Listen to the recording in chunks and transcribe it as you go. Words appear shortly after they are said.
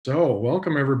So,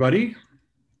 welcome everybody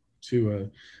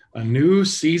to a new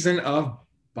season of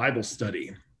Bible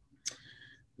study.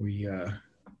 We uh,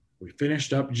 we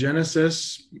finished up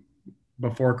Genesis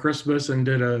before Christmas and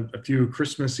did a few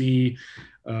Christmassy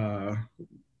uh,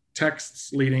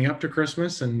 texts leading up to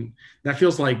Christmas, and that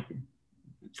feels like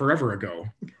forever ago.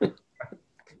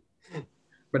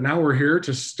 But now we're here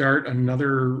to start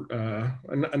another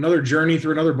journey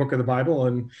through another book of the Bible,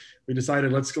 and we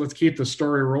decided let's keep the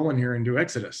story rolling here and do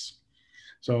Exodus.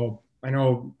 So I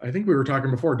think we were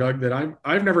talking before, Doug, that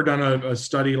I've never done a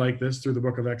study like this through the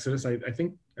book of Exodus. I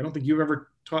don't think you've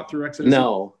ever taught through Exodus.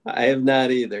 No, I have not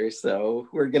either. So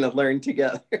we're going to learn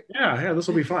together. Yeah, this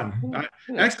will be fun.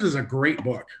 Exodus is a great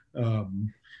book. I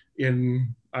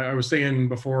was saying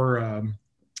before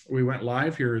we went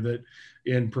live here that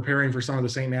in preparing for some of the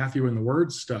St. Matthew and the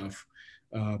Word stuff,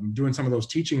 doing some of those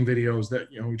teaching videos that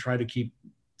we try to keep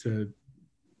to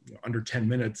under 10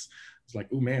 minutes. It's like,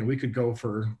 oh man, we could go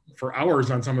for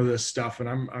hours on some of this stuff, and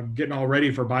I'm getting all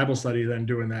ready for Bible study then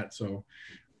doing that. So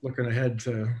looking ahead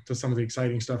to some of the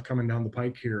exciting stuff coming down the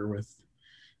pike here with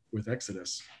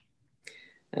Exodus.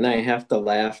 And I have to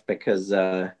laugh because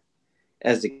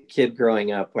as a kid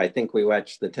growing up, I think we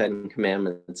watched the Ten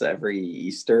Commandments every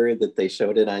Easter that they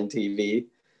showed it on TV.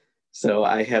 So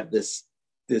I have this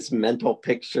mental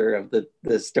picture of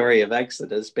the story of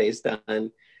Exodus based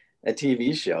on a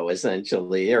TV show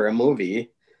essentially, or a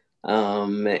movie.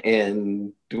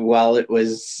 And while it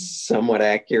was somewhat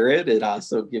accurate, it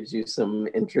also gives you some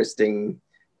interesting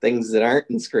things that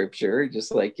aren't in scripture,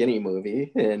 just like any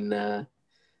movie. And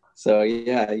so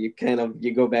yeah, you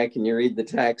go back and you read the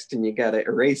text and you got to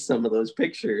erase some of those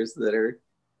pictures that are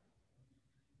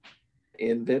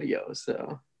in video.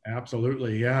 So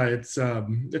Absolutely, yeah. It's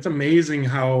amazing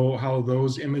how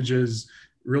those images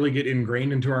really get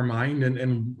ingrained into our mind,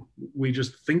 and we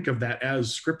just think of that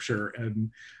as scripture. And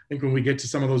I think when we get to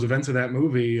some of those events of that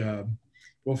movie,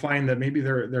 we'll find that maybe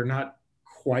they're not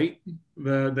quite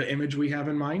the image we have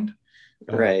in mind.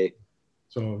 right.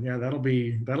 So yeah, that'll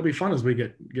be fun as we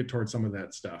get towards some of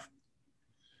that stuff.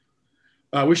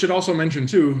 We should also mention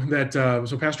too that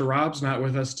so Pastor Rob's not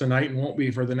with us tonight and won't be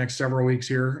for the next several weeks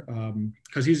here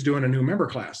because he's doing a new member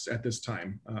class at this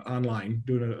time online,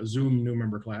 doing a Zoom new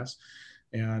member class,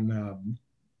 and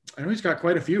I know he's got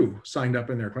quite a few signed up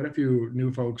in there, quite a few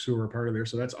new folks who are part of there.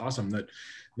 So that's awesome that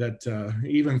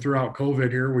even throughout COVID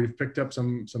here, we've picked up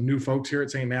some new folks here at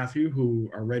St. Matthew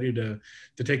who are ready to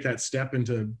take that step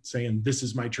into saying, this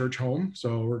is my church home.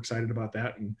 So we're excited about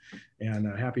that and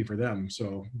happy for them.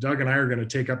 So Doug and I are going to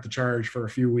take up the charge for a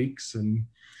few weeks, and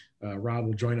Rob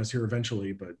will join us here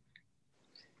eventually, but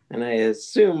And I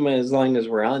assume as long as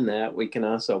we're on that, we can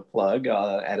also plug.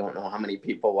 I don't know how many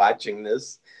people watching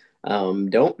this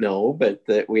don't know, but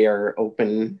that we are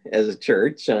open as a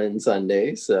church on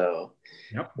Sunday. So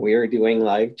yep. we are doing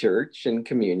live church and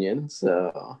communion.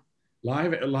 So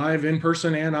Live in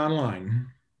person and online.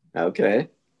 okay.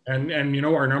 And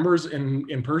our numbers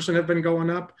in person have been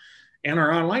going up, and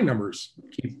our online numbers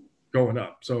keep going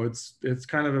up. So it's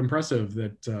kind of impressive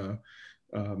that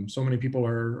so many people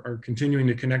are continuing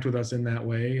to connect with us in that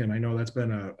way. And I know that's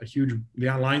been a huge, the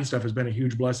online stuff has been a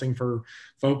huge blessing for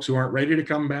folks who aren't ready to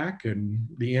come back, and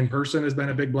the in-person has been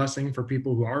a big blessing for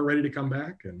people who are ready to come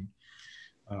back. And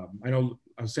I know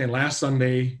I was saying last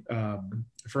Sunday,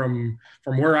 from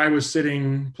where I was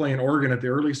sitting playing organ at the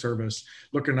early service,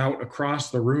 looking out across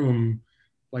the room,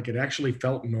 like it actually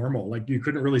felt normal. Like you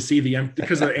couldn't really see the empty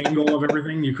because of the angle of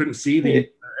everything. You couldn't see the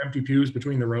empty pews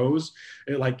between the rows.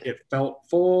 It felt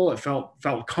full. It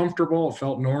felt comfortable. It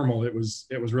felt normal. It was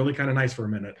really kind of nice for a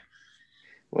minute.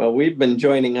 Well, we've been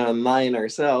joining online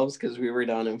ourselves because we were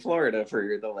down in Florida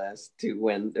for the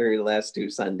last two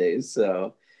Sundays.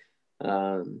 So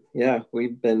yeah,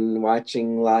 we've been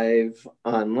watching live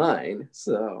online.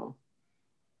 So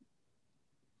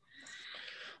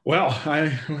well,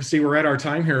 I see we're at our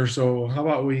time here. So how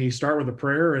about we start with a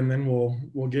prayer, and then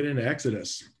we'll get into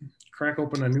Exodus. Crack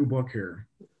open a new book here.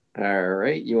 All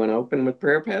right. You want to open with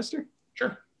prayer, Pastor?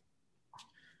 Sure.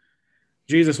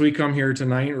 Jesus, we come here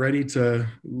tonight ready to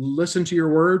listen to your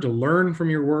word, to learn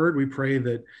from your word. We pray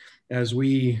that as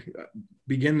we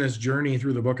begin this journey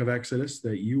through the book of Exodus,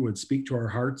 that you would speak to our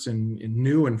hearts in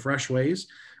new and fresh ways.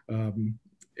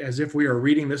 As if we are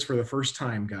reading this for the first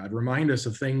time, God. Remind us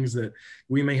of things that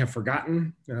we may have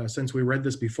forgotten since we read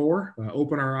this before.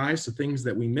 Open our eyes to things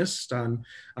that we missed on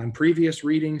previous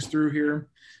readings through here,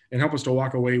 and help us to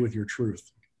walk away with your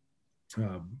truth.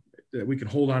 That we can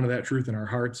hold on to that truth in our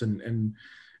hearts and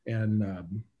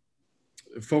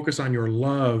focus on your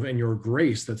love and your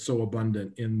grace that's so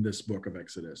abundant in this book of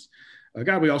Exodus.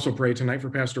 God, we also pray tonight for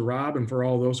Pastor Rob and for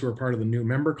all those who are part of the new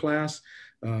member class.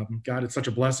 God, it's such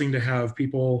a blessing to have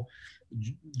people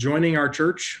joining our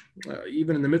church,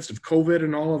 even in the midst of COVID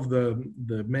and all of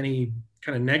the many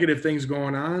kind of negative things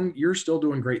going on. You're still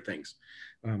doing great things.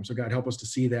 So God, help us to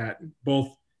see that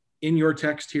both in your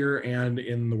text here and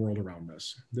in the world around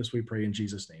us. This we pray in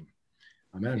Jesus' name.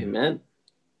 Amen. Amen.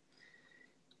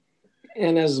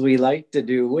 And as we like to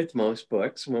do with most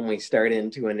books, when we start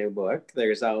into a new book,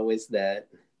 there's always that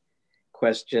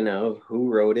question of who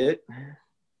wrote it,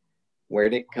 where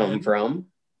did it come from,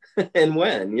 and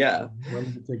when. Yeah. When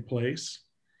did it take place?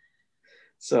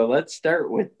 So let's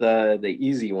start with the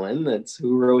easy one. That's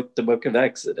who wrote the book of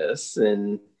Exodus.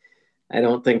 And I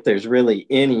don't think there's really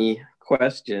any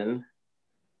question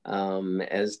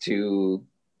as to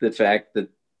the fact that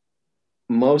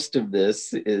most of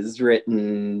this is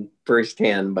written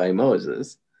firsthand by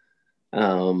Moses.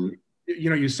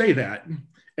 You say that,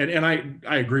 and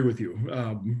I agree with you.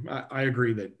 I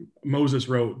agree that Moses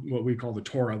wrote what we call the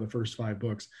Torah, the first 5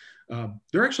 books.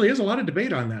 There actually is a lot of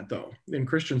debate on that, though, in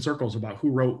Christian circles about who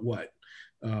wrote what.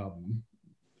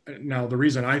 Now, the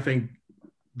reason I think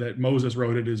that Moses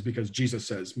wrote it is because Jesus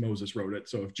says Moses wrote it.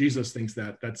 So if Jesus thinks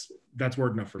that, that's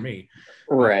word enough for me.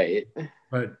 Right.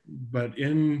 But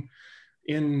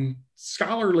in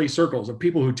scholarly circles of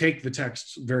people who take the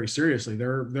text very seriously,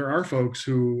 there are folks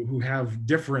who have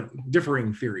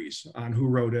differing theories on who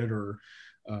wrote it, or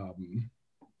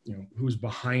who's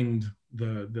behind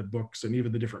the books, and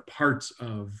even the different parts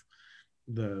of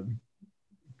the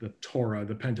Torah,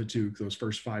 the Pentateuch, those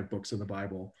first 5 books of the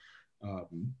Bible.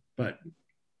 But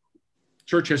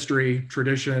church history,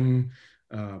 tradition,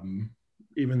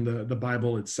 even the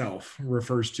Bible itself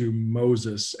refers to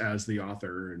Moses as the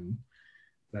author, and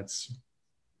that's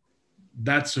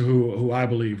who I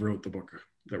believe wrote the book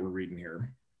that we're reading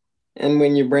here. And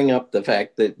when you bring up the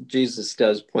fact that Jesus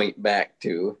does point back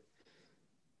to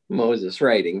Moses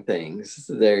writing things,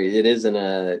 there it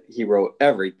isn't he wrote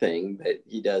everything, but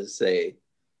he does say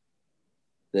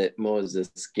that Moses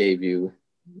gave you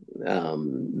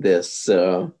this.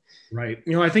 So right.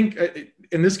 I think,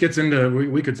 and this gets into,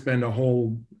 we could spend a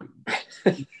whole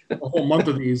month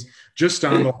of these just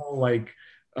on the whole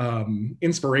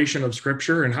inspiration of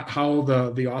Scripture and how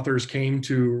the authors came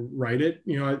to write it.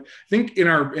 I think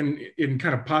in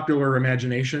kind of popular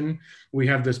imagination, we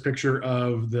have this picture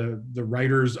of the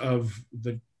writers of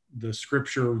the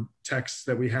Scripture texts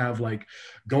that we have, like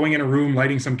going in a room,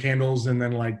 lighting some candles, and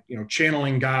then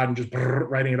channeling God and just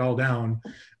writing it all down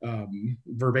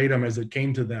verbatim as it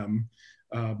came to them.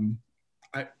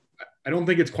 I don't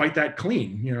think it's quite that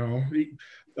clean.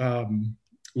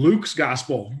 Luke's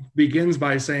gospel begins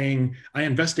by saying, I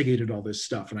investigated all this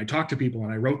stuff and I talked to people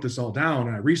and I wrote this all down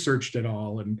and I researched it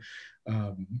all. And,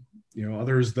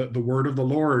 others, the word of the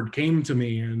Lord came to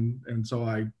me. And so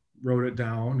I wrote it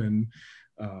down, and,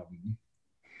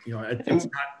 it's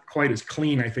not quite as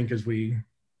clean, I think, as we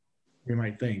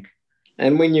might think.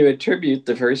 And when you attribute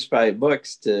the first 5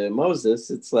 books to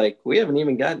Moses, it's like, we haven't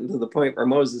even gotten to the point where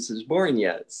Moses is born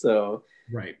yet. So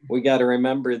right. We got to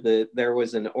remember that there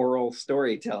was an oral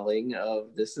storytelling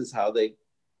of this is how they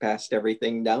passed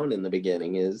everything down in the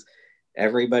beginning, is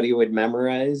everybody would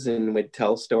memorize and would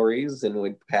tell stories and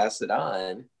would pass it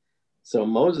on. So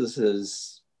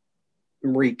Moses's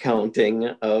recounting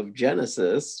of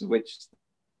Genesis, which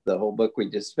the whole book we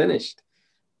just finished,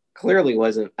 clearly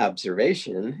wasn't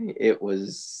observation. It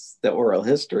was the oral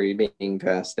history being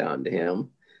passed down to him,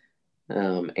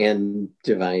 and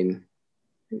divine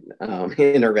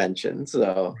intervention.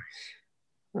 So,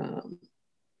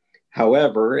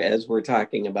 however, as we're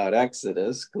talking about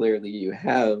Exodus, clearly you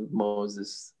have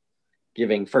Moses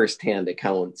giving firsthand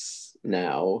accounts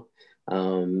now,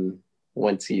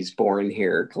 once he's born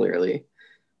here, clearly.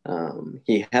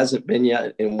 He hasn't been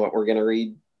yet in what we're going to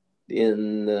read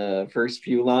in the first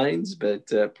few lines, but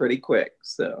pretty quick.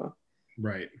 So,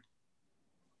 right.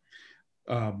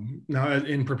 Now,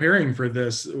 in preparing for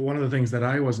this, one of the things that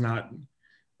I was not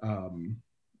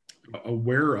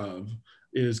aware of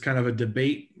is kind of a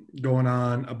debate going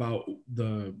on about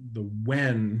the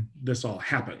when this all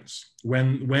happens,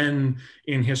 when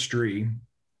in history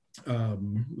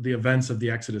the events of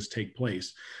the Exodus take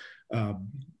place.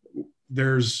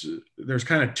 There's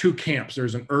kind of 2 camps.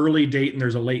 There's an early date and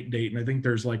there's a late date, and I think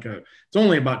there's it's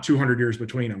only about 200 years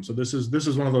between them. So this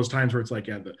is one of those times where it's like,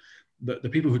 yeah, the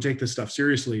people who take this stuff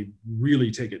seriously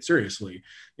really take it seriously.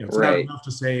 It's right. Not enough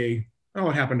to say, oh,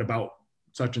 it happened about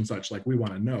such and such, like we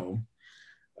want to know.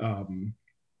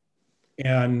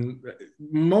 And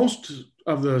most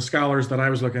of the scholars that I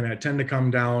was looking at tend to come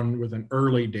down with an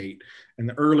early date, and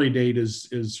the early date is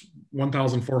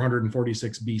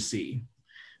 1446 BC.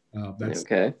 That's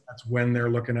Okay. that's when they're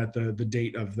looking at the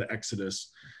date of the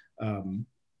Exodus, and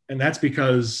that's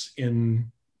because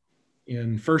in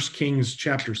First Kings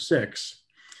chapter 6,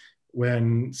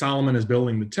 when Solomon is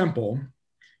building the temple,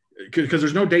 because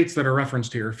there's no dates that are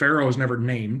referenced here. Pharaoh is never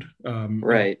named,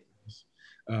 Right.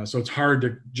 So it's hard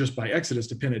to just by Exodus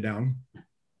to pin it down.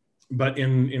 But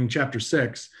in chapter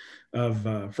 6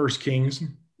 of First Kings,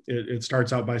 it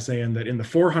starts out by saying that in the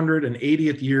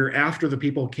 480th year after the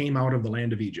people came out of the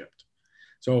land of Egypt.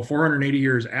 So 480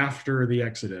 years after the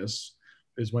Exodus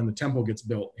is when the temple gets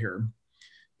built here.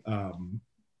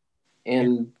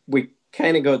 And we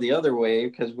kind of go the other way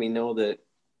because we know that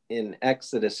in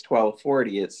Exodus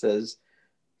 12:40 it says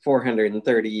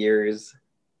 430 years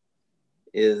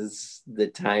is the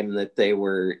time that they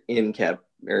were in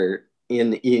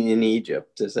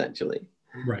Egypt, essentially.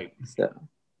 Right. So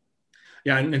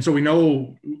yeah, and so we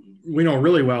know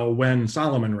really well when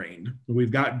Solomon reigned.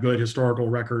 We've got good historical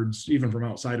records, even from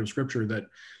outside of Scripture,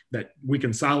 that we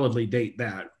can solidly date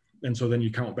that. And so then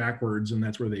you count backwards, and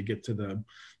that's where they get to the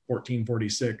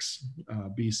 1446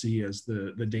 BC as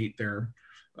the date there.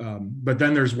 But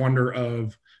then there's wonder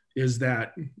of, is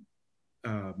that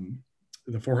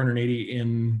the 480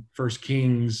 in First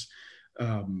Kings,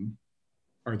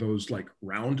 are those like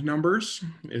round numbers?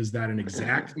 Is that an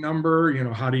exact number?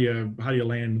 How do you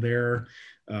land there?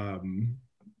 And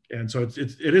so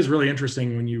it is really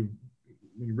interesting when you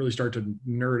really start to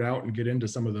nerd out and get into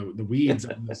some of the weeds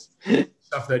of this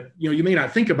stuff that you may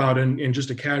not think about in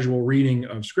just a casual reading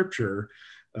of Scripture.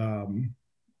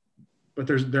 But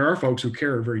there are folks who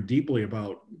care very deeply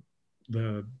about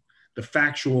the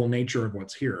factual nature of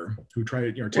what's here, who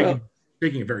try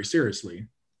taking it very seriously.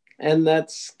 And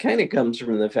that's kind of comes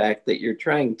from the fact that you're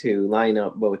trying to line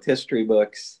up both history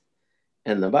books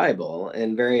and the Bible.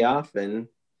 And very often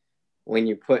when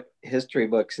you put history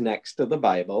books next to the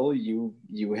Bible, you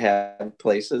have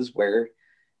places where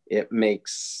it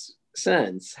makes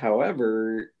sense.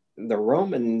 However,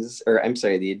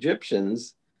 the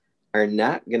Egyptians are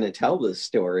not going to tell this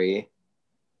story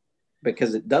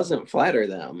because it doesn't flatter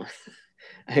them.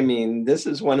 I mean, this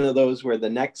is one of those where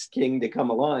the next king to come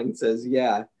along says,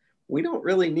 yeah, we don't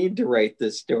really need to write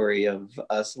this story of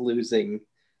us losing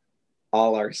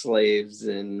all our slaves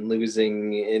and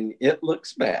it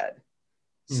looks bad.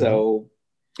 Mm-hmm. So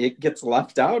it gets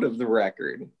left out of the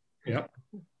record. Yep.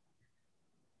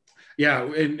 Yeah,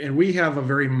 and we have a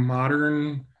very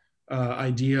modern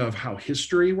idea of how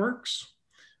history works.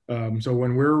 So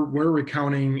when we're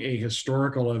recounting a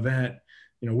historical event,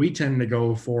 we tend to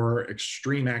go for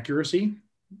extreme accuracy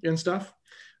and stuff,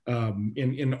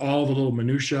 in all the little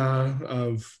minutia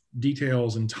of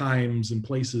details and times and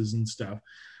places and stuff.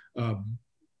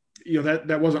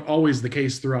 That wasn't always the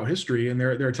case throughout history, and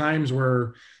there are times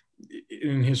where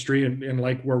in history and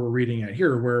like where we're reading at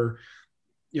here, where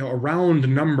a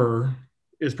round number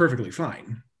is perfectly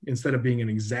fine instead of being an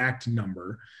exact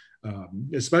number,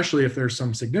 especially if there's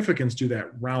some significance to that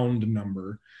round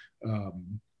number,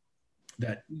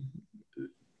 that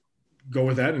go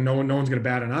with that, and no one's going to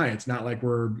bat an eye. It's not like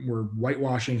we're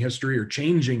whitewashing history or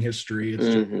changing history. It's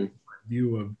just a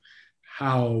view of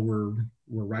how we're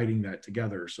writing that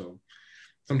together. So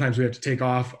sometimes we have to take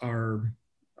off our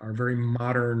very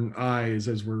modern eyes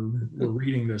as we're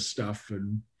reading this stuff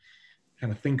and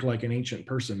kind of think like an ancient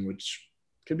person, which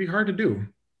can be hard to do.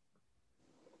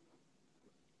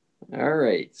 All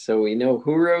right. So we know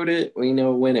who wrote it. We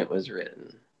know when it was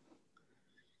written.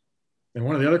 And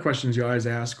one of the other questions you always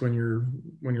ask when you're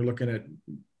looking at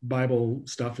Bible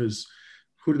stuff is,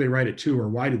 who do they write it to, or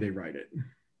why did they write it?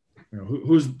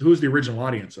 Who's the original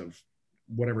audience of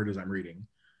whatever it is I'm reading?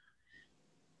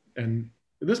 And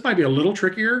this might be a little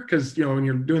trickier because when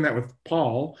you're doing that with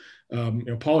Paul,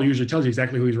 Paul usually tells you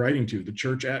exactly who he's writing to: the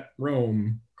church at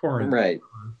Rome, Corinth, right?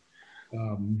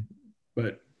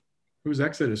 But who's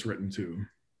Exodus written to?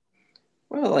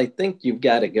 Well, I think you've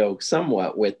got to go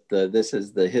somewhat with this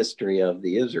is the history of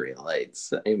the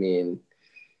Israelites. I mean,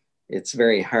 it's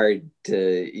very hard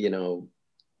to,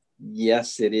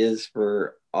 yes, it is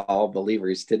for all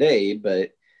believers today,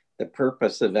 but the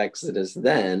purpose of Exodus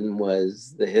then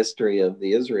was the history of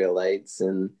the Israelites,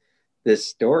 and this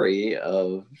story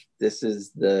of this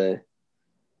is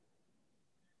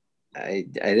I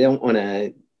don't want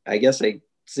to, I guess I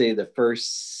say the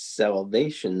first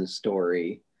salvation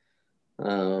story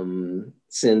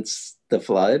since the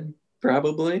flood,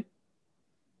 probably.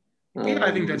 Yeah,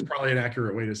 I think that's probably an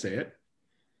accurate way to say it.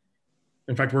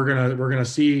 In fact, we're gonna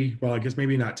see. Well, I guess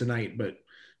maybe not tonight, but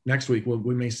next week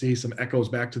we may see some echoes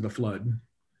back to the flood.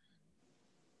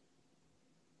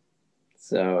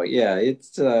 So yeah,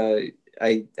 it's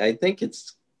I think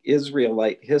it's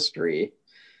Israelite history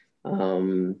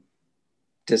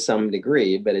to some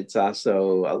degree, but it's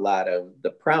also a lot of the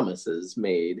promises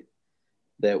made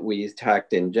that we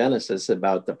talked in Genesis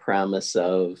about the promise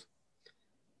of,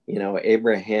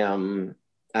 Abraham,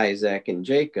 Isaac, and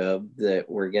Jacob, that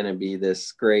we're going to be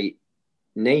this great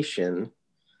nation.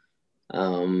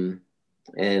 And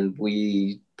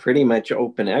we pretty much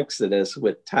open Exodus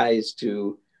with ties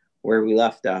to where we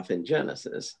left off in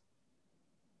Genesis.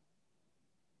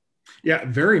 Yeah,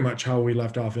 very much how we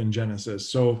left off in Genesis.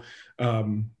 So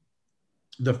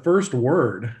the first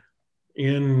word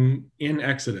in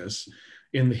Exodus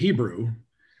in the Hebrew,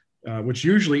 which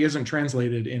usually isn't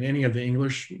translated in any of the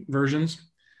English versions,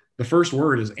 the first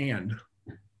word is and.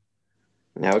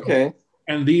 Okay. So,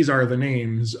 and these are the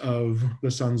names of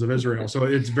the sons of Israel. So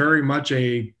it's very much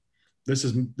this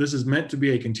is meant to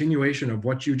be a continuation of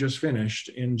what you just finished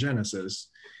in Genesis.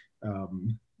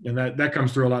 And that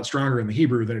comes through a lot stronger in the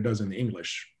Hebrew than it does in the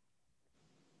English.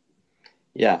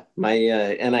 Yeah, my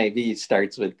NIV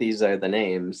starts with these are the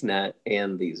names, not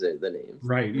and these are the names.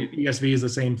 Right. ESV is the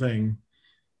same thing.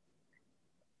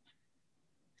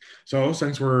 So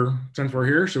since we're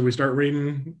here, should we start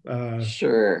reading?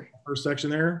 Sure. First section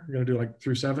there. We're gonna do like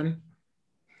through 7.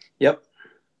 Yep.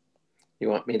 You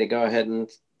want me to go ahead and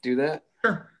do that?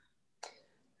 Sure.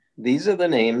 These are the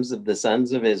names of the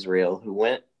sons of Israel who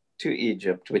went to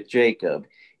Egypt with Jacob,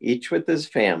 each with his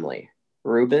family: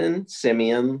 Reuben,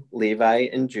 Simeon, Levi,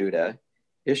 and Judah,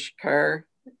 Issachar,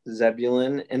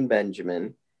 Zebulun, and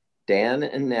Benjamin, Dan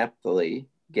and Naphtali,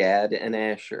 Gad and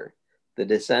Asher. The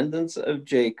descendants of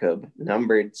Jacob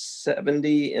numbered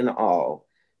 70 in all.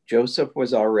 Joseph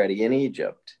was already in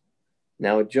Egypt.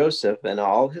 Now Joseph and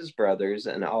all his brothers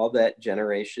and all that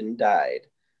generation died,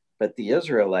 but the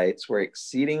Israelites were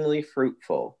exceedingly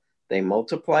fruitful. They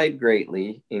multiplied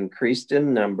greatly, increased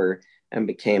in number, and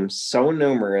became so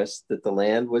numerous that the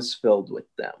land was filled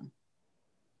with them.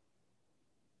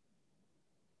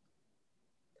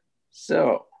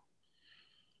 So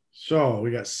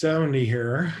we got 70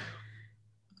 here,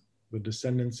 the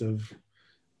descendants of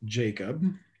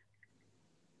Jacob.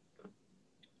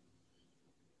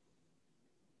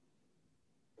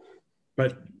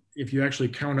 But if you actually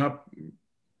count up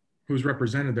who's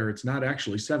represented there, it's not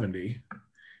actually 70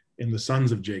 in the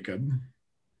sons of Jacob,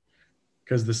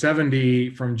 because the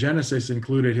 70 from Genesis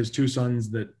included his 2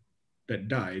 sons that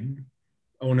died,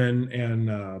 Onan and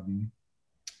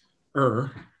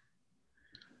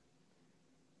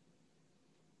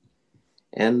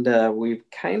And we've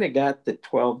kind of got the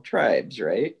 12 tribes,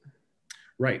 right?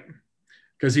 Right.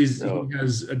 Because he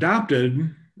has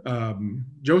adopted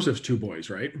Joseph's 2 boys,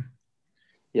 right?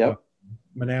 Yep.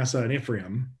 Manasseh and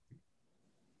Ephraim.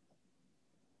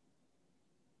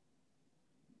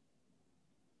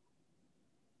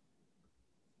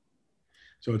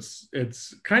 So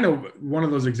it's kind of one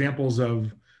of those examples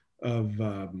of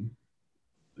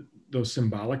those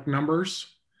symbolic numbers.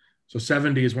 So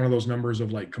 70 is one of those numbers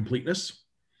of like completeness.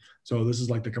 So this is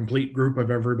like the complete group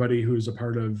of everybody who's a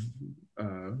part of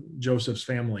Joseph's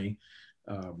family,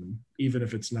 even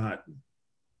if it's not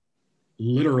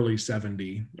literally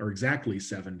 70 or exactly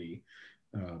 70.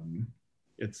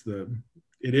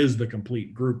 It is the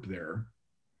complete group there.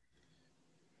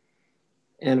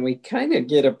 And we kind of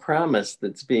get a promise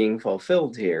that's being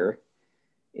fulfilled here.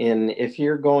 And if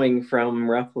you're going from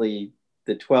roughly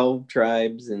the 12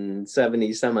 tribes and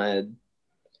 70 some odd,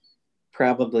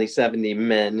 probably 70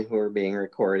 men who are being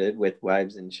recorded with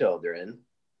wives and children,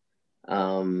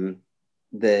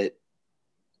 that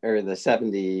or the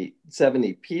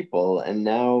 70 people. And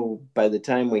now by the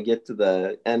time we get to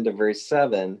the end of verse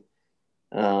 7,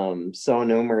 so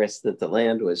numerous that the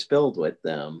land was filled with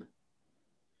them.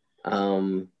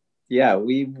 Yeah,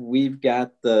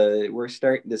 we're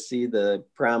starting to see the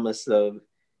promise of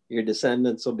your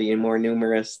descendants will be more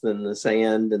numerous than the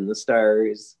sand and the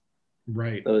stars.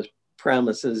 Right. Those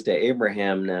promises to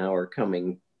Abraham now are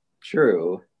coming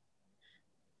true.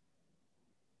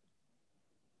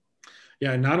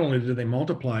 Yeah, not only did they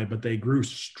multiply, but they grew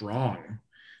strong.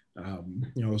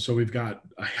 So we've got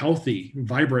a healthy,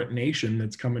 vibrant nation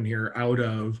that's coming here out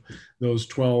of those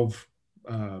 12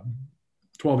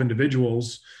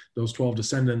 individuals, those 12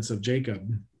 descendants of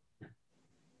Jacob.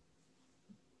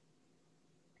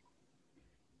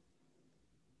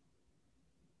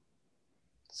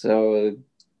 So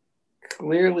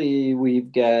clearly we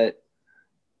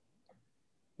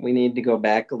need to go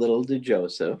back a little to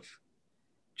Joseph.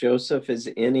 Joseph is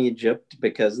in Egypt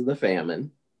because of the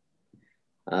famine.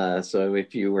 So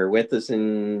if you were with us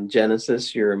in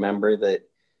Genesis, you remember that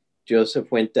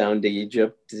Joseph went down to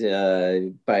Egypt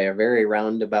by a very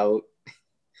roundabout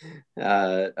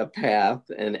a path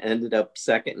and ended up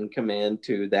second in command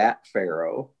to that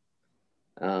Pharaoh.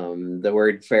 The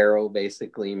word Pharaoh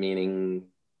basically meaning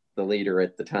the leader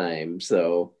at the time.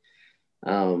 So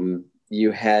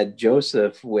you had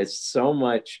Joseph with so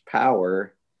much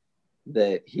power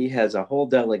that he has a whole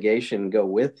delegation go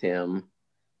with him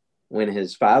when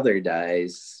his father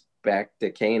dies back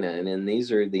to Canaan. And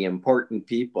these are the important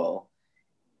people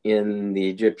in the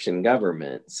Egyptian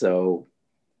government. So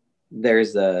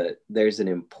there's an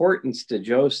importance to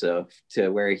Joseph to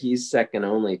where he's second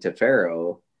only to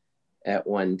Pharaoh at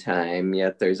one time,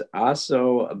 yet there's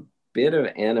also a bit of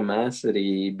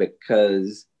animosity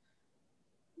because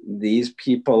these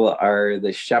people are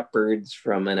the shepherds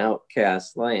from an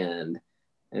outcast land.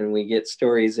 And we get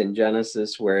stories in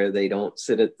Genesis where they don't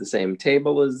sit at the same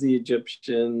table as the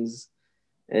Egyptians.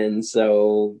 And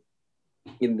so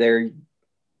they're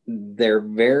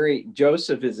very,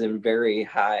 Joseph is held in very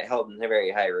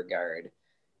high regard.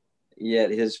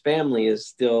 Yet his family is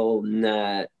still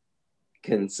not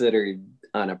considered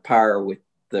on a par with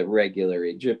the regular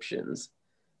Egyptians.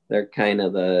 They're kind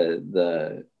of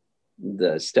the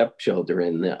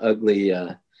stepchildren,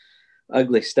 the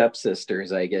ugly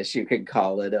stepsisters, I guess you could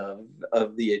call it,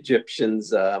 of the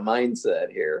Egyptians'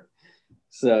 mindset here.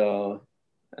 So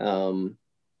a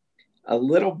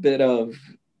little bit of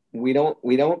we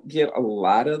don't get a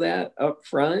lot of that up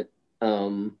front.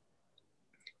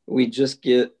 We just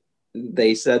get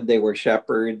they said they were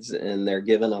shepherds and they're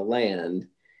given a land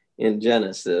in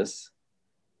Genesis.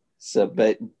 So,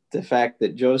 but the fact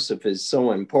that Joseph is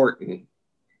so important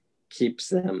keeps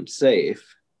them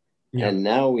safe. Yeah. And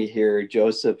now we hear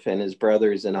Joseph and his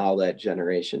brothers and all that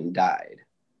generation died.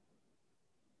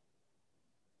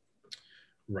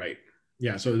 Right.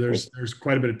 Yeah. So there's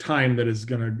quite a bit of time that is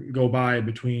going to go by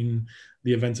between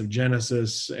the events of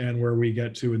Genesis and where we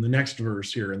get to in the next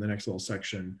verse here in the next little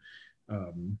section.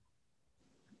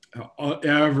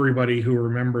 Everybody who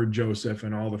remembered Joseph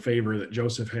and all the favor that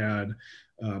Joseph had,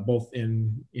 both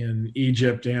in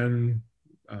Egypt and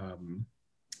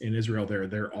in Israel,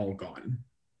 they're all gone.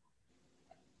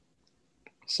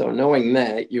 So knowing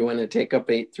that, you want to take up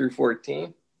 8 through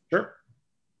 14? Sure.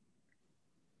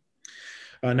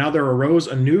 Now there arose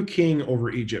a new king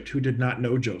over Egypt who did not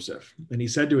know Joseph. And he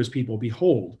said to his people,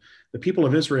 "Behold, the people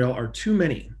of Israel are too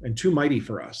many and too mighty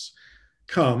for us.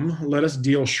 Come, let us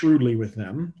deal shrewdly with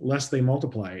them, lest they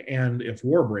multiply. And if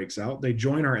war breaks out, they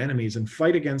join our enemies and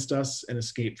fight against us and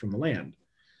escape from the land."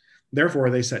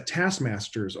 Therefore, they set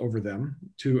taskmasters over them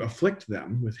to afflict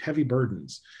them with heavy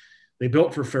burdens. They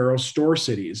built for Pharaoh store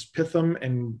cities, Pithom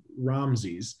and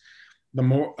Ramses.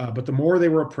 But the more they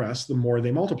were oppressed, the more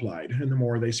they multiplied, and the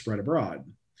more they spread abroad.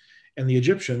 And the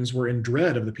Egyptians were in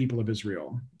dread of the people of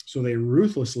Israel. So they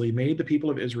ruthlessly made the people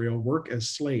of Israel work as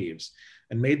slaves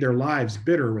and made their lives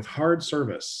bitter with hard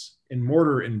service, in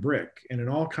mortar and brick, and in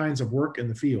all kinds of work in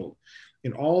the field.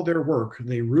 In all their work,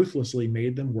 they ruthlessly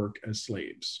made them work as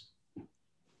slaves.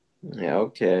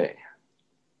 Okay.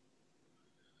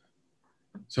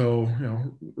 So,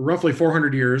 roughly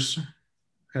 400 years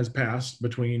has passed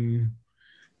between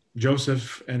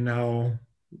Joseph and now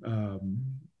the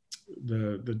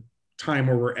time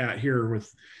where we're at here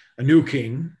with a new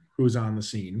king who's on the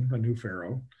scene, a new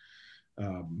Pharaoh,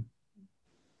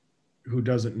 who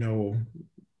doesn't know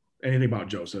anything about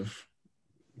Joseph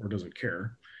or doesn't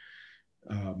care.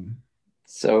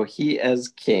 So he, as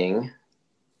king,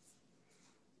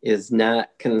 is not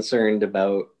concerned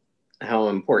about how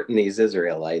important these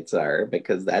Israelites are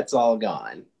because that's all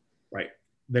gone. Right.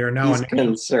 They are now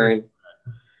concerned.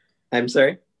 I'm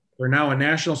sorry? They're now a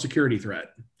national security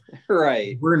threat.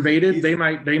 Right. We're invaded. They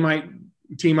might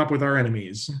team up with our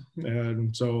enemies.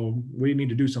 And so we need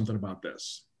to do something about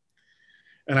this.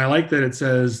 And I like that it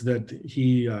says that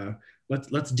he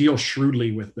let's deal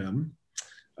shrewdly with them.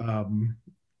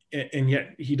 And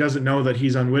yet he doesn't know that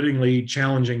he's unwittingly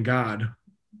challenging God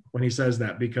when he says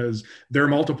that, because they're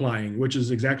multiplying, which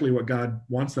is exactly what God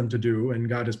wants them to do, and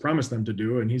God has promised them to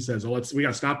do. And he says, "Oh, we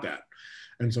got to stop that."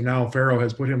 And so now Pharaoh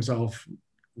has put himself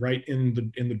right in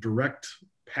the direct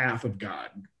path of God.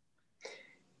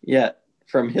 Yeah,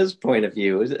 from his point of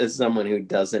view, as someone who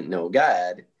doesn't know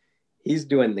God, he's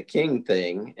doing the king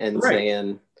thing and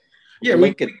saying, "Yeah,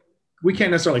 we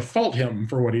can't necessarily fault him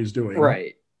for what he's doing."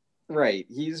 Right.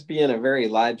 He's being a very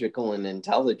logical and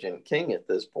intelligent king at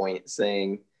this point,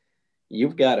 saying,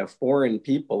 "You've got a foreign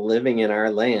people living in our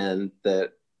land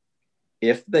that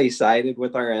if they sided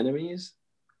with our enemies,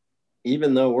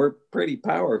 even though we're pretty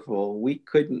powerful, we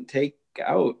couldn't take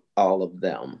out all of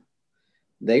them,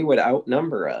 they would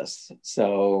outnumber us.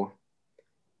 So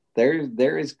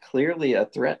there is clearly a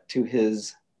threat to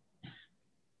his,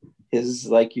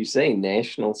 like you say,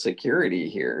 national security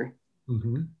here.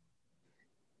 Mm-hmm.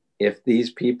 If these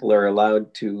people are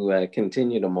allowed to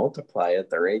continue to multiply at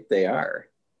the rate they are.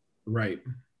 Right.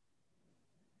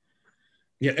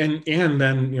 Yeah, and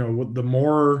then, the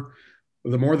more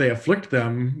they afflict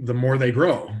them, the more they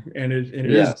grow, and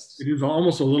Yes. it is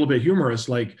almost a little bit humorous,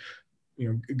 like,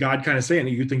 God kind of saying,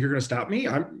 "You think you're going to stop me?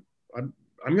 I'm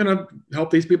going to help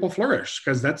these people flourish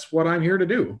because that's what I'm here to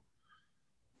do."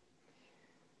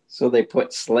 So they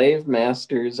put slave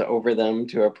masters over them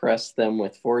to oppress them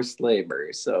with forced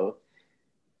labor. So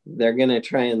they're going to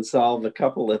try and solve a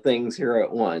couple of things here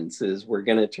at once. Is we're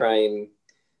going to try and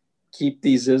keep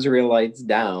these Israelites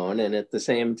down, and at the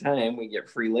same time we get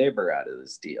free labor out of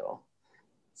this deal.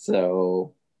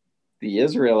 So the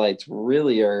Israelites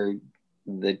really are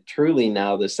truly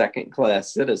now the second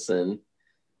class citizen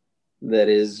that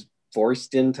is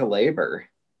forced into labor,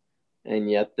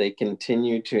 and yet they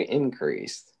continue to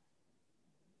increase.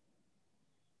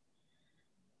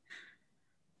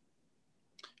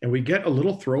 And we get a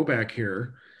little throwback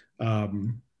here,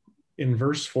 in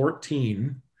verse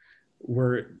 14,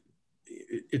 where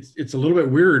it's a little bit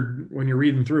weird when you're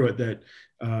reading through it, that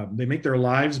they make their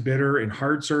lives bitter in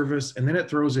hard service, and then it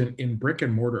throws in brick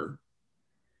and mortar.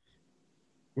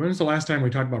 When was the last time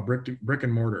we talked about brick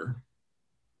and mortar?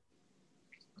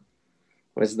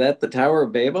 Was that the Tower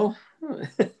of Babel?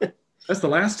 That's the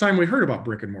last time we heard about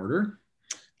brick and mortar.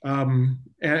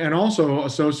 And also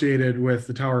associated with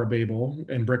the Tower of Babel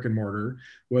and brick and mortar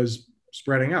was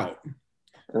spreading out.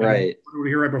 Right. And we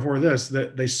hear right before this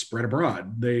that they spread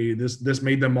abroad. This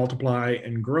made them multiply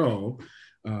and grow.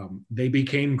 They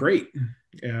became great,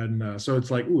 and so it's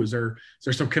like, ooh, is there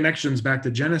some connections back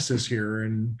to Genesis here?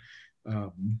 And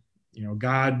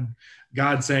God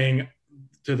saying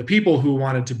to the people who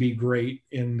wanted to be great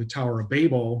in the Tower of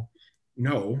Babel,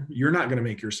 no, you're not going to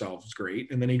make yourselves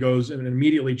great. And then he goes and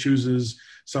immediately chooses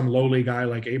some lowly guy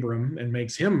like Abram and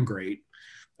makes him great.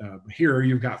 Here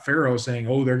you've got Pharaoh saying,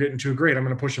 oh, they're getting too great, I'm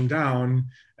going to push them down.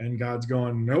 And God's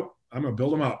going, nope, I'm going to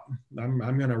build them up. I'm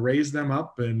going to raise them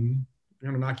up, and I'm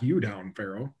going to knock you down,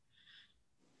 Pharaoh.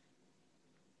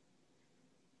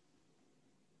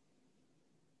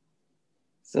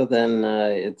 So then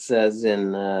it says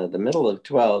in the middle of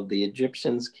 12, the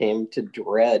Egyptians came to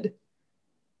dread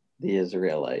the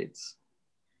Israelites.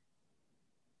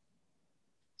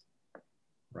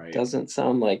 Right. Doesn't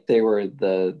sound like they were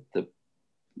the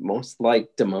most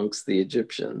liked amongst the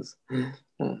Egyptians. Yeah,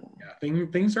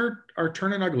 things are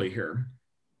turning ugly here.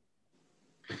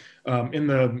 In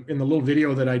the little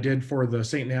video that I did for the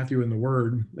St. Matthew and the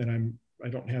Word, and I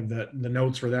don't have the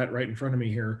notes for that right in front of me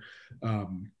here.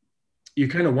 You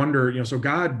kind of wonder, so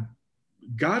God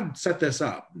set this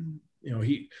up.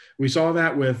 We saw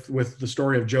that with the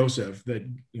story of Joseph, that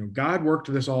God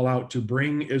worked this all out to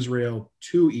bring Israel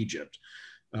to Egypt.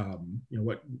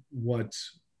 What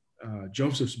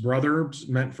Joseph's brothers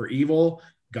meant for evil,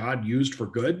 God used for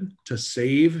good to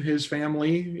save his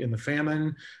family in the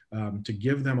famine, to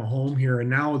give them a home here. And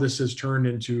now this has turned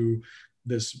into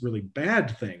this really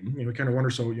bad thing. We kind of wonder,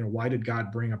 so why did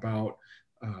God bring about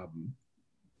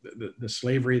the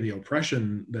slavery, the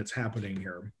oppression that's happening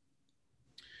here?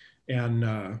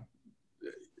 And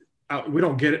we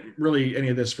don't get really any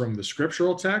of this from the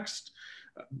scriptural text,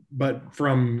 but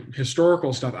from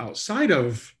historical stuff outside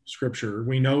of scripture,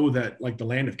 we know that, like, the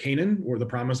land of Canaan, or the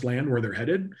promised land where they're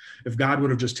headed, if God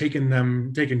would have just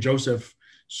taken Joseph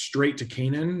straight to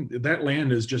Canaan, that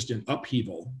land is just in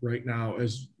upheaval right now,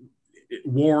 as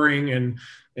warring, and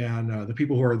the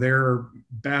people who are there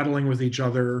battling with each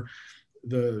other.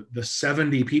 The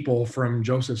 70 people from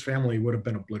Joseph's family would have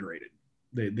been obliterated.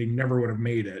 They never would have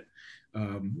made it,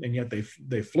 and yet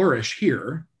they flourish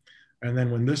here. And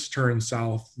then when this turns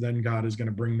south, then God is going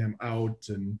to bring them out.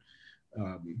 And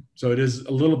so it is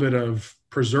a little bit of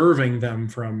preserving them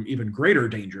from even greater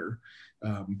danger,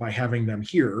 by having them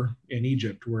here in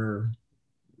Egypt, where,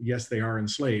 yes, they are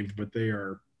enslaved, but they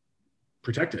are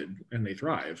protected and they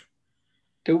thrive.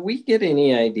 Do we get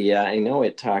any idea? I know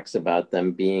it talks about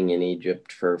them being in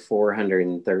Egypt for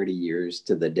 430 years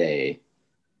to the day.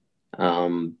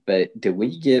 But do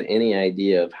we get any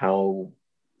idea of how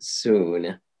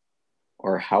soon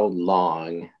or how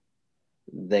long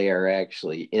they are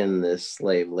actually in this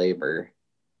slave labor?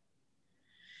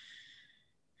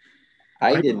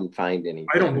 I didn't find anything.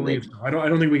 I don't believe so. I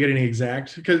don't think we get any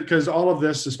exact, because all of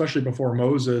this, especially before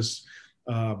Moses,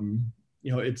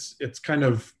 it's kind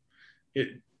of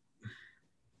it.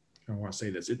 I want to say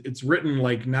this. It's written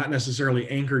like not necessarily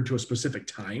anchored to a specific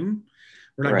time.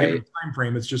 We're not given Right. a time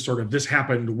frame. It's just sort of this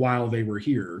happened while they were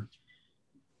here.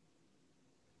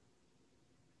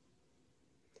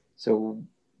 So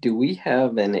do we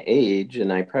have an age?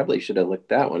 And I probably should have looked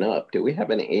that one up. Do we have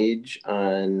an age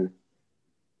on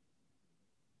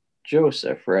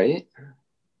Joseph, right?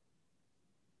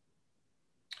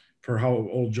 For how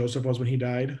old Joseph was when he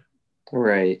died.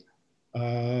 Right.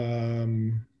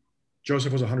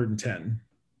 Joseph was 110.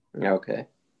 Okay.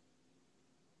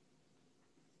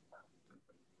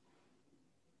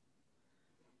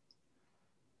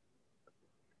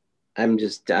 I'm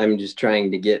just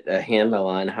trying to get a handle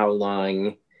on how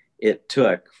long it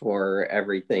took for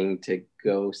everything to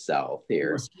go south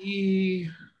here. Was he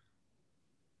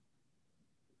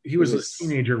He was a was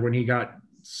teenager when he got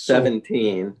sold.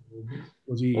 17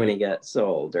 Was when he? he got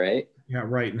sold, right? Yeah,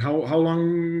 right. And how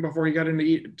long before he got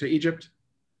into to Egypt?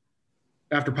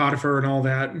 After Potiphar and all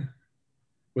that,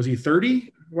 was he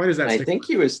 30? Why does that I stick? think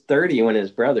he was 30 when his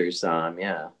brothers saw him.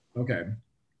 Yeah. Okay.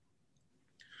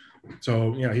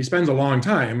 So yeah, he spends a long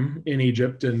time in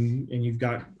Egypt, and you've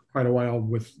got quite a while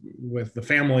with the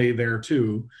family there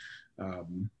too.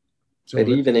 Um, so But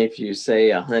that, even if you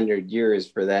say 100 years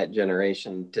for that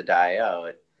generation to die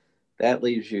out, that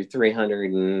leaves you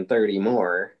 330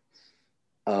 more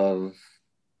of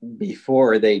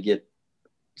before they get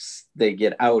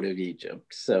out of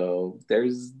Egypt. So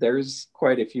there's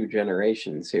quite a few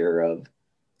generations here of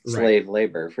right. slave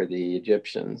labor for the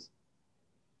Egyptians.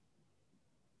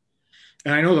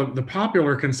 And I know the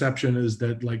popular conception is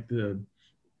that like the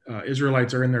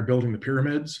Israelites are in there building the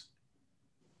pyramids,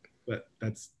 but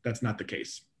that's not the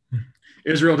case.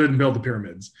 Israel didn't build the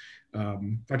pyramids.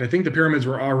 In fact, I think the pyramids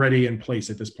were already in place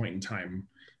at this point in time,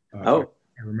 if Oh,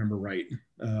 I remember right.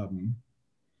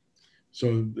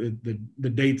 So the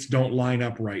dates don't line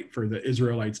up right for the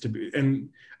Israelites to be. And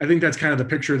I think that's kind of the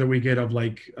picture that we get of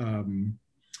like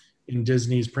in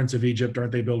Disney's Prince of Egypt.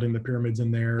 Aren't they building the pyramids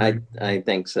in there? I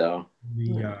think so.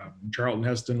 The Charlton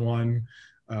Heston one.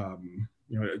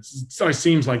 It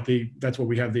seems like that's what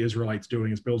we have the Israelites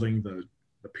doing, is building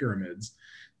the pyramids.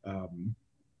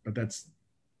 But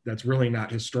that's really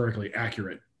not historically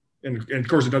accurate. And of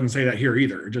course, it doesn't say that here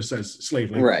either. It just says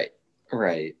slave labor.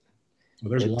 Right. So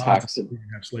there's It lots of talks. things we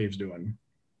have slaves doing.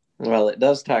 Well, it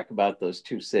does talk about those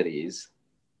two cities.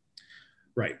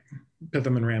 Right.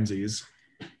 Pithom and Ramses.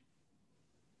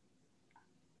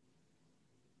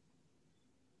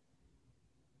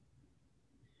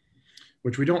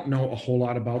 Which we don't know a whole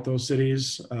lot about those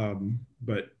cities,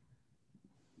 but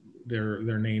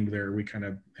they're named there. We kind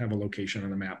of have a location on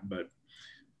the map, but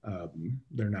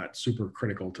they're not super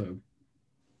critical to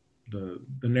the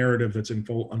narrative that's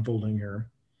unfolding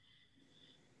here.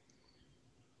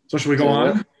 So should we go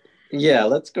on? Yeah,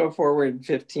 let's go forward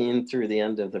 15 through the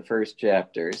end of the first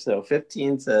chapter. So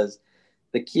 15 says,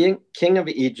 the king of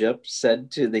Egypt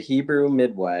said to the Hebrew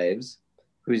midwives,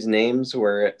 whose names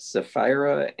were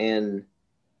Sapphira and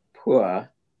Puah,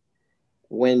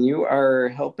 when you are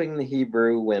helping the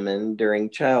Hebrew women during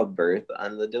childbirth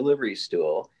on the delivery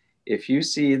stool, if you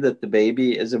see that the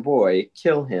baby is a boy,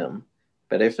 kill him.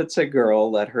 But if it's a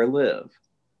girl, let her live.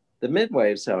 The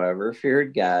midwives, however,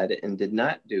 feared God and did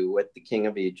not do what the king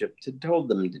of Egypt had told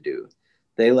them to do.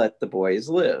 They let the boys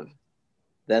live.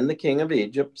 Then the king of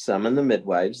Egypt summoned the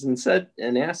midwives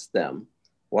and asked them,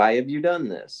 why have you done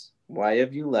this? Why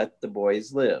have you let the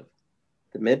boys live?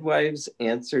 The midwives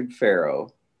answered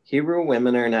Pharaoh, Hebrew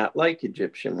women are not like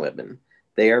Egyptian women.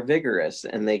 They are vigorous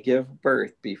and they give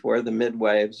birth before the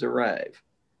midwives arrive.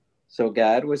 So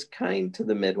God was kind to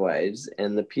the midwives,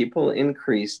 and the people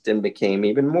increased and became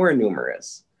even more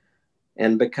numerous.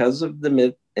 And because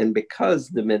the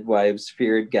midwives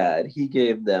feared God, he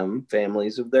gave them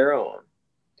families of their own.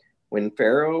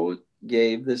 Pharaoh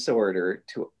gave this order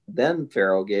to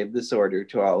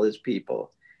all his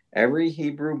people. Every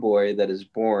Hebrew boy that is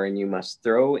born you must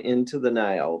throw into the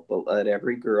Nile, but let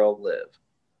every girl live.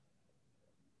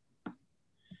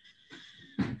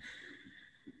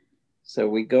 So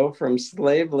we go from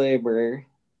slave labor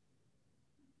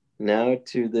now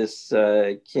to this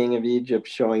king of Egypt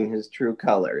showing his true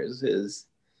colors. Is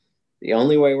the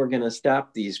only way we're going to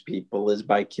stop these people is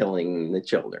by killing the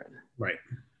children. Right.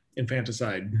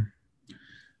 Infanticide.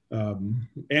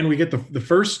 And we get the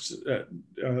first,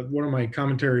 one of my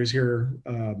commentaries here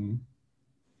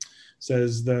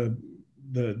says the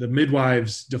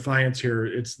midwives' defiance here.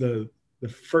 It's the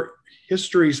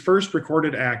history's first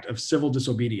recorded act of civil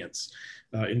disobedience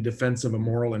in defense of a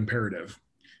moral imperative,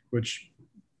 which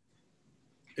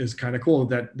is kind of cool.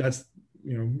 That's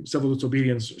civil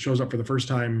disobedience shows up for the first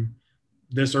time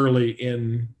this early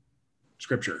in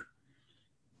Scripture.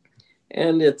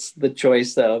 And it's the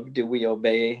choice of, do we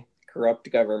obey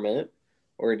corrupt government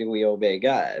or do we obey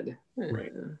God?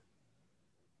 Right.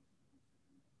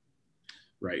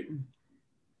 Right.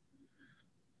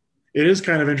 It is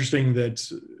kind of interesting that,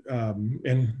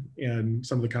 and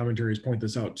some of the commentaries point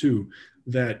this out too,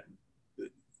 that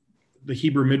the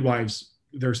Hebrew midwives,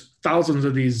 there's thousands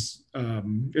of these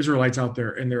Israelites out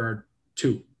there, and there are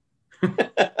two,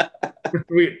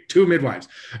 two midwives,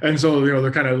 and so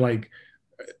they're kind of like,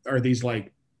 are these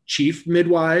like chief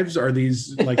midwives? Are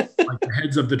these like the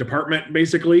heads of the department,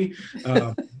 basically?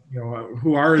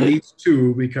 Who are these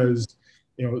two? Because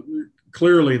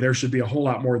clearly there should be a whole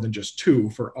lot more than just two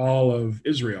for all of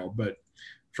Israel, but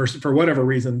for whatever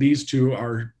reason, these two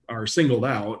are singled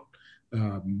out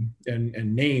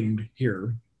and named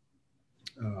here.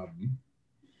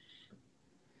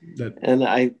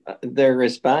 And their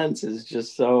response is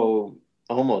just so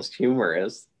almost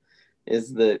humorous.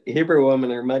 Is that Hebrew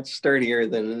women are much sturdier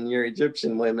than your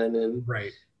Egyptian women, and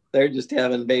right, they're just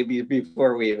having babies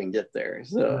before we even get there.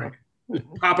 So right.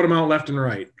 Popping them out left and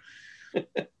right.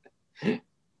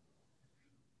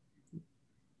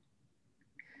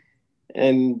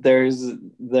 And there is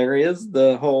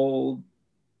the whole,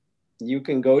 you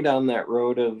can go down that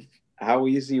road of how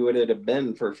easy would it have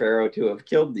been for Pharaoh to have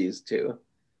killed these two?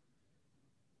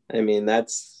 I mean,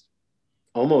 that's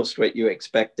almost what you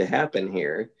expect to happen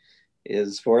here,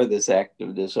 is for this act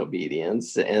of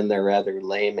disobedience and their rather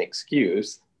lame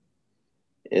excuse,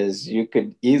 is you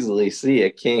could easily see a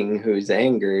king who's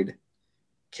angered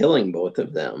killing both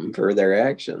of them for their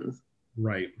actions.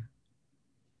 Right.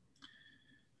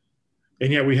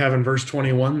 And yet we have in verse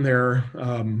 21 there,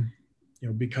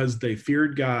 because they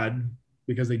feared God,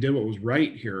 because they did what was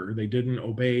right here, they didn't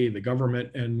obey the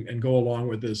government and go along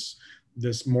with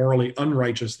this morally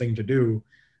unrighteous thing to do.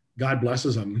 God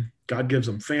blesses them. God gives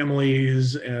them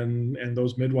families, and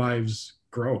those midwives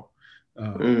grow,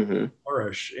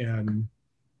 flourish, and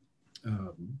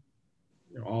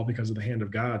all because of the hand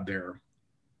of God there.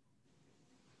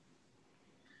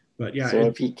 But yeah,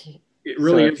 so it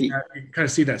really is. You kind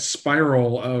of see that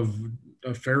spiral of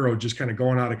Pharaoh just kind of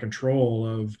going out of control.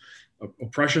 Of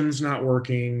oppression's not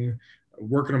working,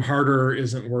 working them harder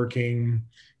isn't working.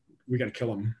 We got to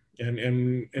kill them.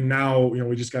 And now we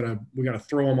gotta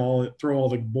throw all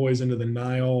the boys into the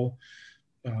Nile,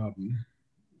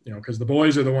 because the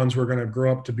boys are the ones who are going to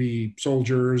grow up to be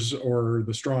soldiers, or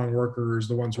the strong workers,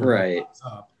 the ones who are going to rise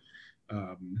up.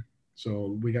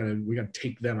 So we gotta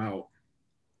take them out.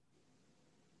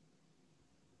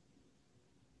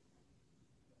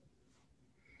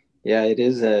 Yeah, it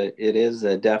is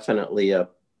definitely a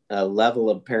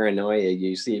level of paranoia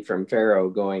you see from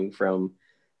Pharaoh, going from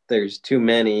there's too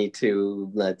many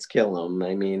to let's kill them.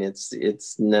 I mean,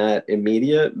 it's not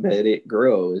immediate, but it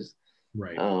grows.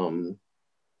 Right.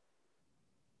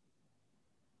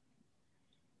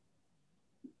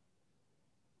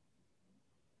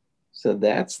 So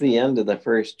that's the end of the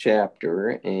first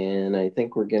chapter, and I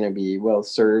think we're going to be well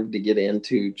served to get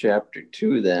into chapter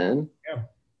 2 then. Yeah.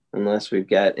 Unless we've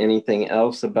got anything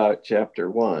else about chapter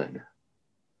 1.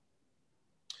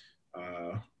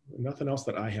 Nothing else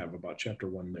that I have about chapter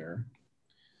 1 there.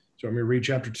 So I'm going to read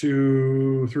chapter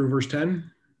 2 through verse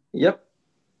 10. Yep.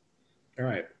 All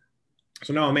right.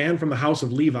 So now a man from the house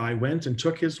of Levi went and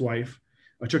took as his wife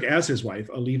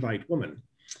a Levite woman.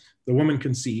 The woman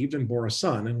conceived and bore a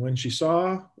son, and when she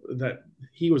saw that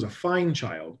he was a fine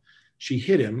child, she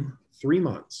hid him 3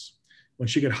 months. When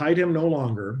she could hide him no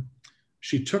longer,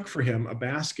 she took for him a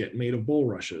basket made of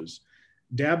bulrushes,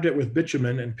 dabbed it with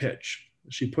bitumen and pitch.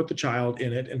 She put the child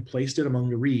in it and placed it among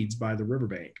the reeds by the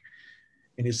riverbank.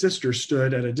 And his sister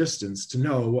stood at a distance to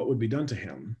know what would be done to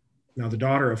him. Now the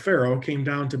daughter of Pharaoh came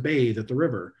down to bathe at the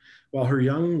river, while her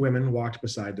young women walked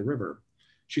beside the river.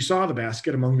 She saw the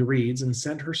basket among the reeds and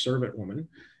sent her servant woman,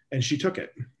 and she took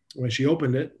it. When she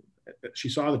opened it, she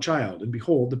saw the child, and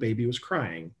behold, the baby was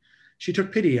crying. She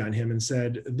took pity on him and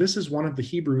said, "This is one of the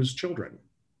Hebrews' children."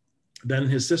 Then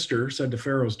his sister said to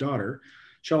Pharaoh's daughter,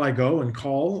 "Shall I go and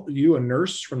call you a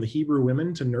nurse from the Hebrew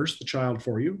women to nurse the child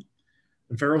for you?"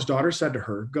 And Pharaoh's daughter said to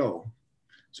her, "Go."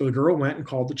 So the girl went and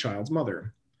called the child's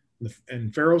mother.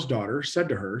 And Pharaoh's daughter said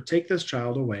to her, "Take this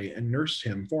child away and nurse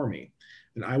him for me,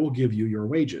 and I will give you your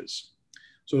wages."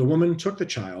 So the woman took the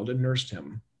child and nursed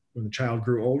him. When the child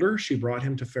grew older, she brought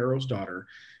him to Pharaoh's daughter,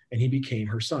 and he became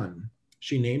her son.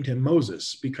 She named him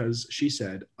Moses because she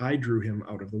said, "I drew him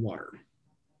out of the water."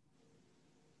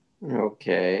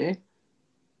 Okay.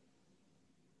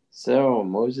 So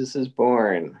Moses is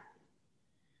born.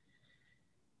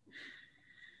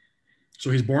 So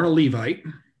he's born a Levite.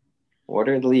 What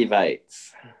are the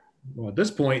Levites? Well, at this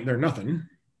point, they're nothing.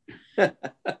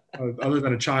 other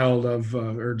than a child of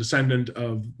or descendant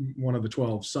of one of the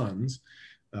 12 sons.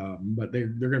 But they're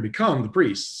going to become the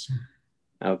priests.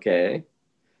 Okay.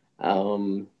 I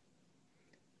don't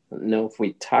know if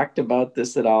we talked about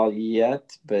this at all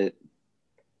yet, but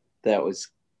that was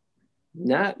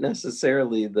not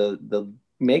necessarily the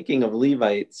making of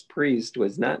Levites priest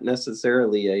was not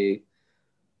necessarily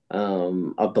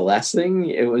a blessing.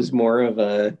 It was more of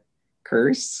a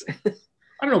curse. I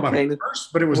don't know about kind a of. curse,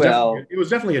 but Well, it was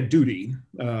definitely a duty.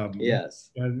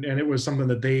 Yes. And it was something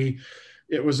that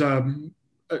it was a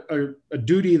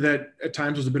duty that at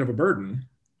times was a bit of a burden.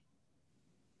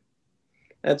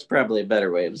 That's probably a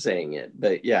better way of saying it.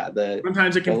 But yeah,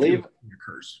 Sometimes it can feel like a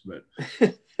curse, but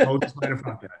Moses might have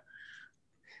thought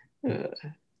that.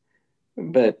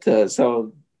 But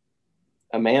so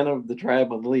a man of the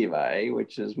tribe of Levi,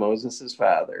 which is Moses'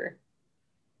 father,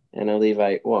 and a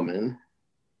Levite woman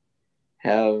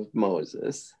have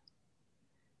Moses,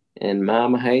 and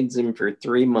mom hides him for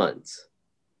 3 months.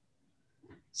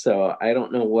 So I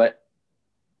don't know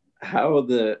how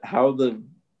the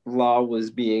law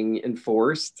was being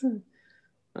enforced.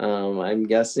 I'm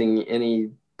guessing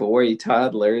any boy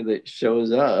toddler that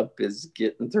shows up is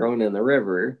getting thrown in the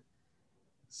river.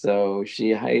 So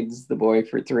she hides the boy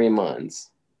for 3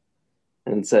 months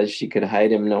and says she could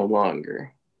hide him no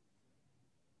longer.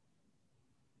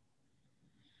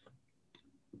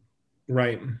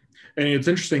 Right. And it's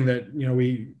interesting that,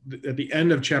 we, at the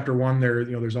end of chapter 1 there,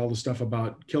 there's all the stuff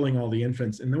about killing all the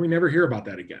infants, and then we never hear about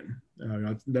that again.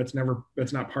 That's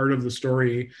not part of the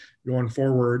story going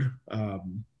forward.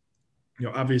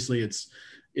 Obviously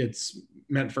it's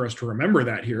meant for us to remember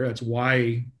that here. That's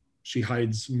why she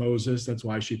hides Moses. That's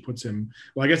why she puts him,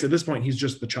 well, I guess at this point, he's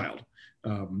just the child.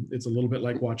 It's a little bit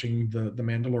like watching the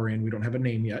Mandalorian. We don't have a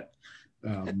name yet.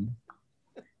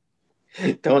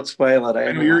 Don't spoil it.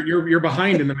 I know you're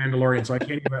behind in the Mandalorian, so I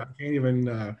can't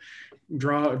even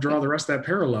draw the rest of that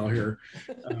parallel here.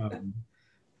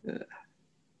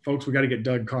 Folks, we got to get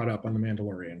Doug caught up on the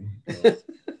Mandalorian. But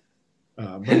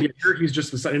yeah, here he's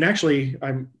just the son. And actually,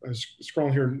 I was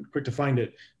scrolling here quick to find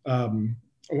it.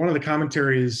 One of the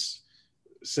commentaries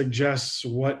suggests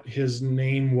what his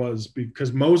name was,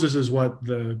 because Moses is what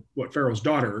Pharaoh's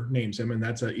daughter names him, and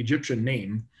that's an Egyptian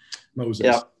name, Moses.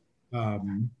 Yeah.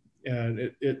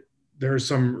 And there's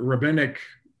some rabbinic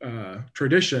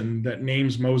tradition that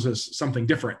names Moses something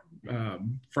different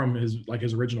from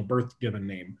his original birth given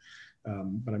name,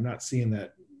 but I'm not seeing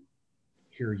that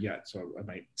here yet. So I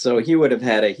might. So he would have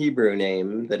had a Hebrew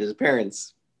name that his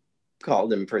parents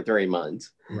called him for 3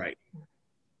 months. Right.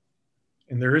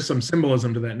 And there is some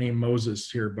symbolism to that name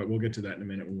Moses here, but we'll get to that in a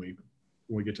minute when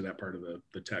we get to that part of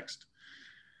the text.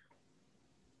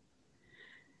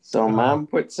 So mom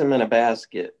puts him in a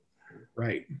basket.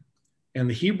 Right. And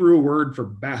the Hebrew word for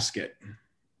basket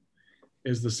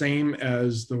is the same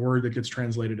as the word that gets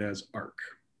translated as ark.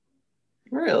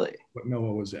 Really? What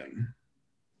Noah was in.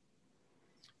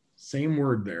 Same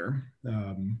word there.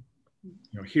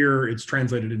 Here it's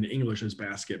translated into English as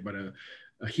basket, but a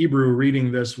Hebrew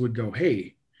reading this would go,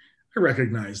 hey, I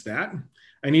recognize that.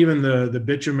 And even the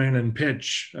bitumen and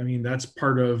pitch, I mean, that's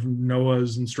part of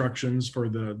Noah's instructions for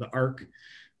the ark.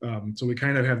 So we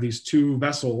kind of have these two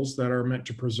vessels that are meant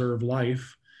to preserve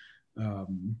life.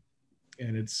 And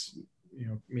it's,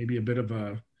 maybe a bit of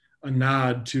a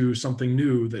nod to something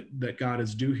new that God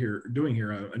is doing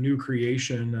here, a new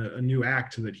creation, a new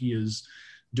act that he is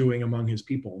doing among his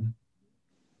people.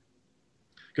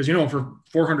 Because, for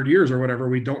 400 years or whatever,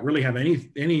 we don't really have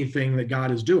anything that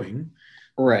God is doing.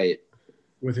 Right.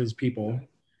 With his people.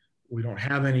 We don't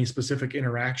have any specific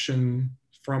interaction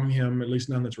from him, at least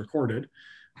none that's recorded,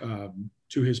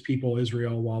 to his people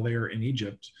Israel while they are in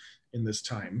Egypt in this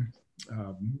time.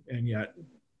 And yet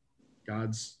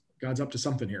God's up to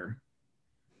something here.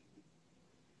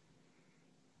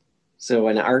 So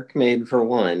an ark made for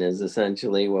one is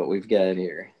essentially what we've got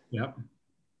here. Yep.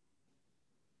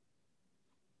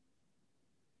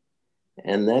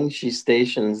 And then she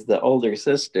stations the older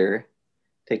sister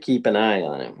to keep an eye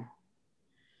on him.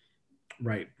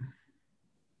 Right.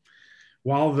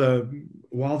 While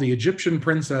the Egyptian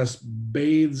princess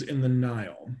bathes in the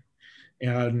Nile,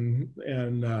 and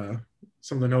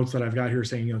some of the notes that I've got here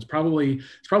saying, it's probably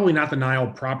not the Nile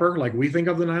proper, like we think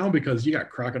of the Nile, because you got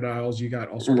crocodiles, you got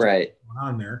all sorts of things going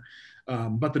on there.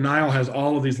 But the Nile has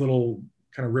all of these little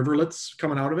kind of riverlets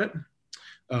coming out of it.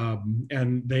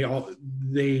 And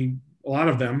a lot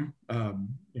of them, kind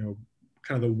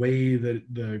of the way that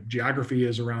the geography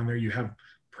is around there, you have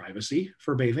privacy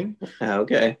for bathing.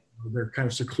 Okay. They're kind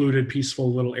of secluded,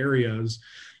 peaceful little areas.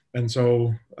 And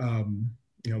so,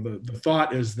 the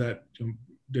thought is that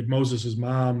did Moses'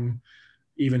 mom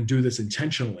even do this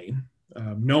intentionally,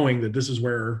 knowing that this is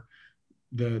where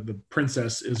the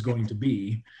princess is going to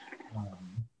be?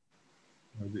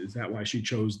 Is that why she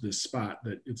chose this spot?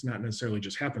 That it's not necessarily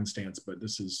just happenstance, but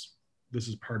this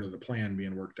is part of the plan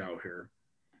being worked out here.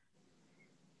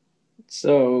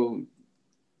 So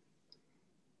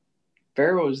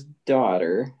Pharaoh's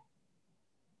daughter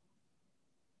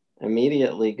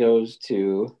immediately goes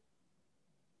to,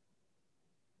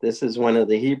 this is one of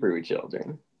the Hebrew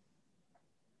children.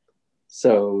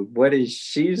 So what is,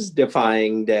 she's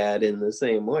defying dad in the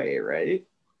same way, right?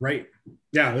 Right.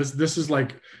 Yeah, this is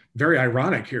like very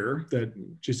ironic here that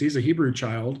she sees a Hebrew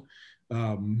child,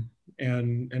 and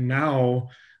now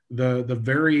a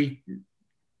very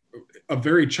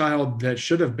child that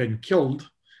should have been killed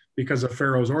because of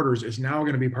Pharaoh's orders is now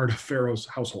going to be part of Pharaoh's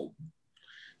household,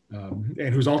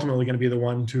 and who's ultimately going to be the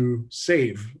one to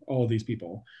save all of these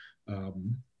people.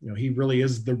 He really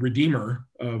is the redeemer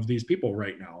of these people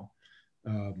right now.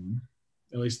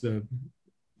 At least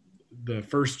the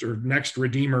first or next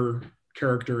redeemer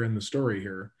character in the story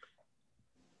here.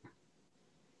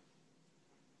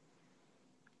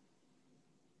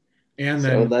 And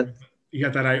then so you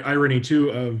got that irony too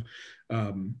of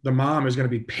the mom is going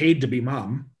to be paid to be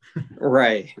mom.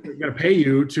 Right. They're going to pay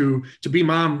you to be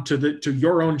mom to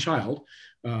your own child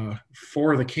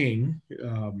for the king.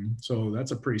 So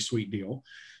that's a pretty sweet deal.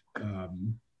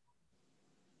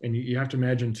 And you have to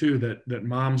imagine too that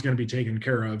mom's going to be taken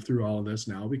care of through all of this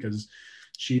now, because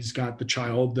she's got the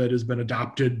child that has been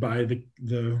adopted by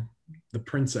the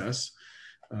princess.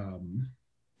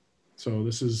 So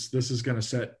this is going to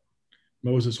set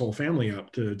Moses' whole family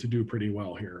up to do pretty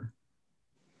well here.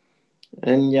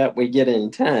 And yet we get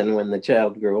in 10, when the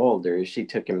child grew older, she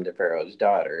took him to Pharaoh's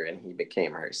daughter and he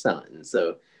became her son.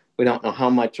 So we don't know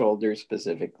how much older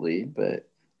specifically, but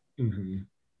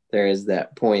there is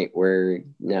that point where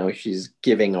now she's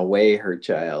giving away her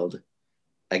child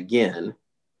again,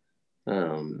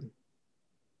 for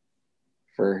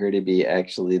her to be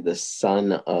actually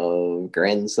the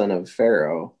grandson of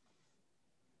Pharaoh.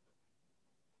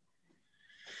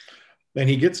 Then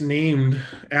he gets named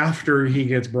after he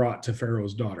gets brought to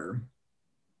Pharaoh's daughter,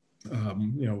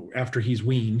 after he's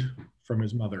weaned from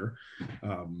his mother,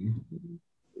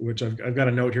 which I've got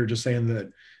a note here just saying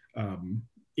that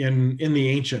in the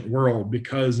ancient world,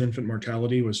 because infant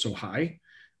mortality was so high,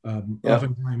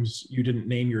 oftentimes you didn't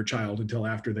name your child until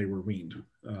after they were weaned.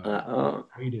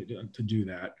 Waited to do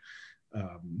that.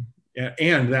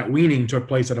 And that weaning took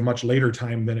place at a much later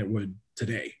time than it would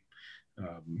today.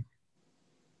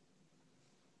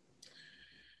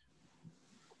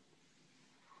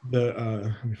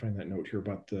 Let me find that note here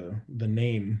about the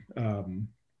name.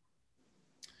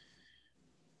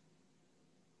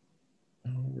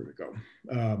 Where'd it go?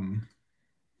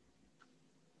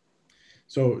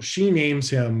 So she names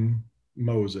him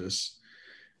Moses,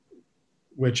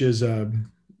 which is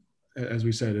as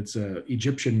we said, it's a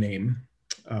Egyptian name.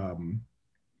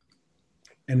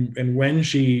 And when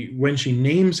she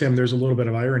names him, there's a little bit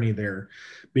of irony there,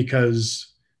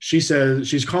 because she says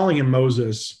she's calling him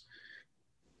Moses.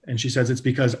 And she says, it's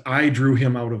because I drew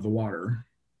him out of the water.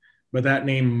 But that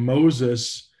name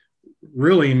Moses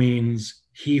really means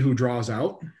he who draws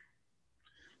out.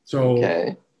 So,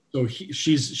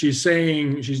 she's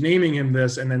saying, she's naming him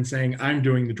this and then saying, I'm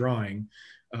doing the drawing.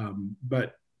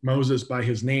 But Moses, by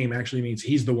his name, actually means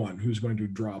he's the one who's going to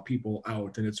draw people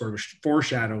out. And it's sort of a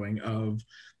foreshadowing of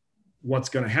what's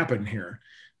going to happen here.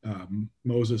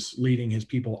 Moses leading his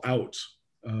people out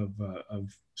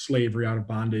of slavery, out of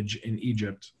bondage in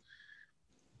Egypt.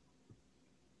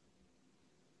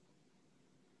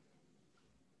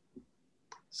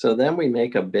 So then we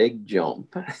make a big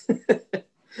jump.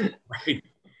 Right.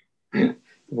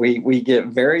 We get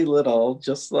very little,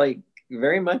 just like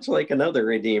very much like another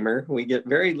Redeemer. We get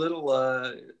very little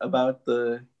about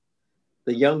the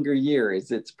younger years.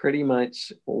 It's pretty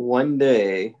much one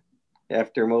day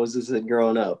after Moses had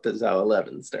grown up is how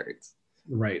 11 starts.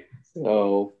 Right.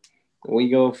 So we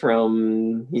go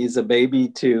from he's a baby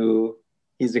to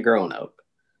he's a grown-up,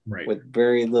 right, with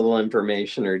very little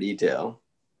information or detail.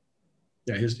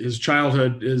 Yeah, his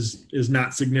childhood is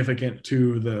not significant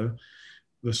to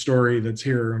the story that's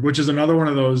here, which is another one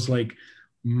of those like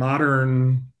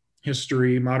modern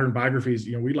history, modern biographies.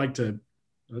 We like to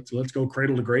let's go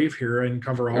cradle to grave here and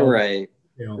cover all right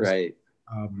details. Right.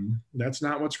 That's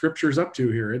not what Scripture's up to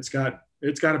here. It's got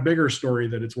a bigger story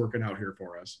that it's working out here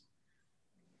for us.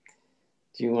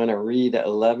 Do you want to read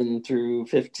 11 through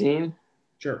 15?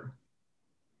 Sure.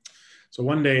 So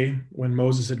one day when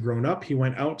Moses had grown up, he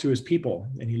went out to his people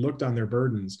and he looked on their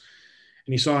burdens,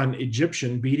 and he saw an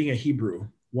Egyptian beating a Hebrew,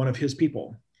 one of his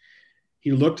people.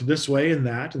 He looked this way and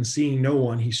that, and seeing no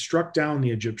one, he struck down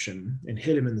the Egyptian and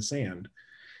hid him in the sand.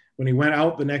 When he went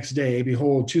out the next day,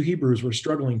 behold, two Hebrews were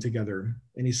struggling together.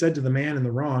 And he said to the man in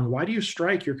the wrong, why do you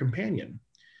strike your companion?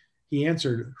 He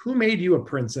answered, who made you a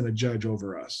prince and a judge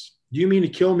over us? Do you mean to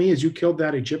kill me as you killed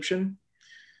that Egyptian?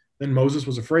 Then Moses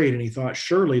was afraid, and he thought,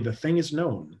 surely the thing is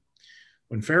known.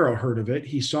 When Pharaoh heard of it,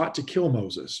 he sought to kill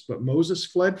Moses. But Moses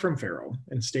fled from Pharaoh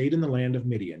and stayed in the land of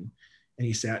Midian, and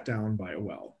he sat down by a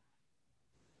well.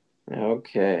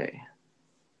 Okay.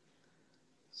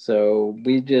 So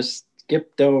we just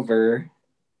skipped over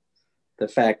the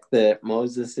fact that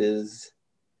Moses is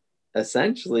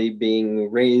essentially being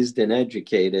raised and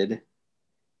educated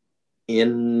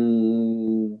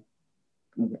in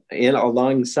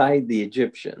alongside the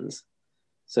Egyptians.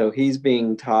 So he's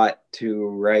being taught to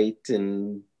write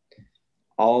and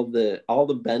all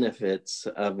the benefits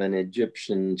of an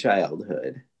Egyptian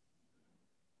childhood.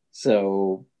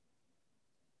 So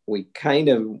we kind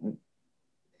of,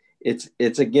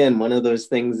 it's again one of those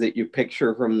things that you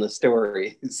picture from the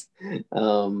stories,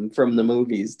 from the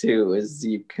movies too, is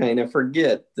you kind of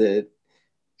forget that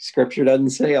scripture doesn't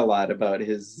say a lot about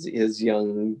his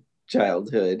young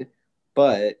childhood,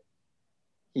 but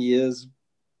he is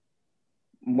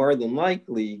more than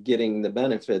likely getting the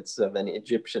benefits of an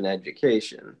Egyptian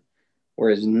education,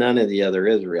 whereas none of the other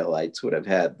Israelites would have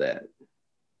had that.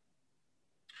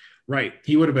 Right.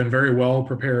 He would have been very well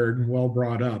prepared and well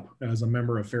brought up as a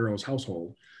member of Pharaoh's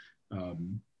household.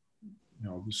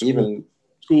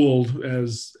 Schooled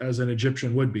as an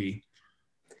Egyptian would be.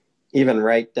 Even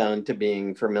right down to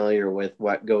being familiar with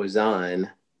what goes on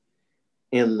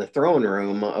in the throne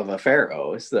room of a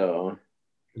pharaoh. So,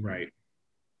 right.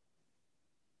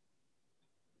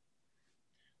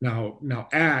 Now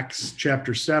Acts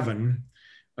chapter 7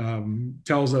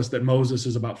 tells us that Moses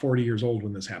is about 40 years old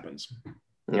when this happens.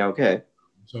 Okay.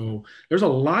 So there's a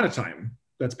lot of time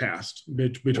that's passed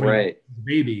between the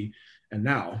baby and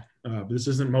now. This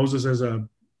isn't Moses as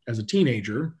a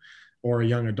teenager or a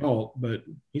young adult, but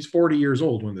he's 40 years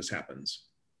old when this happens.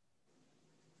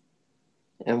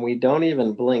 And we don't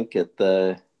even blink at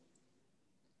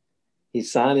he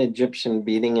saw an Egyptian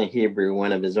beating a Hebrew,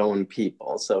 one of his own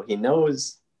people. So he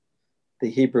knows the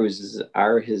Hebrews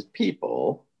are his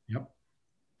people. Yep.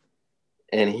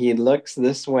 And he looks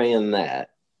this way and that.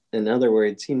 In other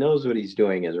words, he knows what he's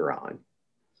doing is wrong.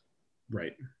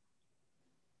 Right.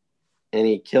 And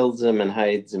he kills him and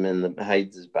hides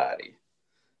his body.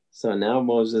 So now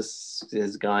Moses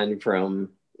has gone from,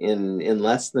 in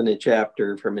less than a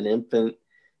chapter, from an infant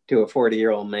to a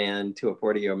 40-year-old man to a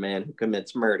 40-year-old man who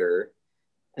commits murder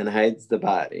and hides the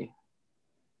body.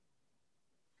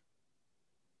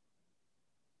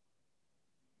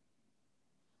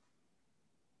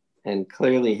 And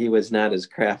clearly he was not as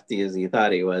crafty as he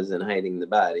thought he was in hiding the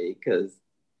body, because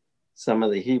some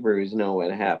of the Hebrews know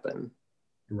what happened.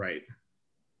 Right.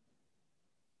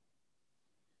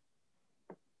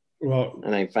 Well,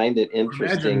 and I find it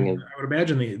interesting. I would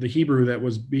imagine the Hebrew that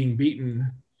was being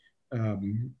beaten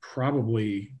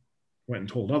probably went and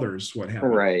told others what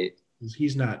happened. Right.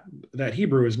 That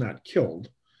Hebrew is not killed.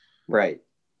 Right.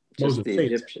 Just Moses the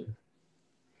Egyptian.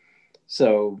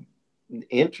 So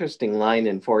interesting line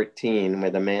in 14 where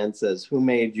the man says, who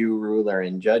made you ruler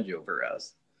and judge over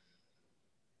us?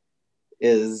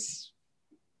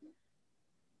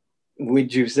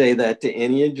 Would you say that to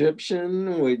any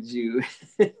Egyptian? Would you?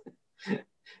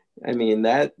 I mean,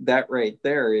 that right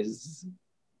there is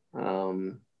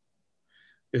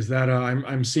that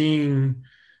I'm seeing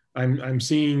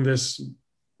this,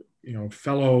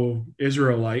 fellow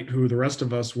Israelite who the rest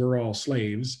of us were all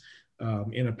slaves,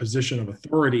 in a position of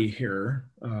authority here,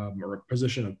 or a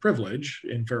position of privilege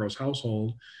in Pharaoh's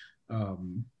household.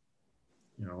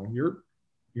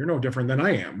 You're no different than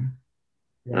I am.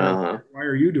 Why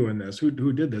are you doing this? Who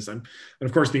did this? And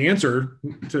of course, the answer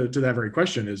to that very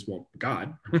question is, well,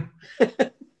 God.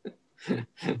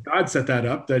 God set that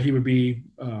up, that he would be,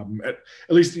 at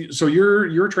least. So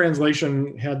your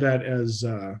translation had that as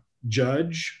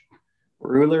judge,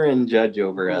 ruler and judge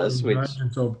over us.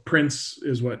 And so prince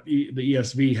is what the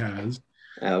ESV has.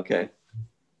 Okay.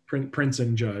 Prince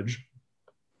and judge.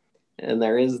 And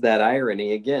there is that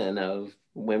irony again of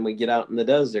when we get out in the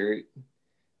desert,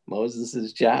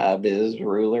 Moses's job is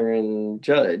ruler and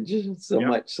judge, so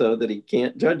much so that he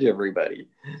can't judge everybody.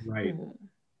 Right.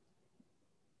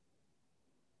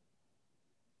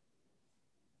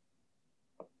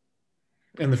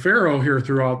 And the Pharaoh here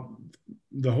throughout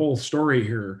the whole story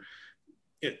here,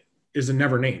 it is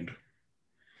never named.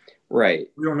 Right.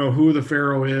 We don't know who the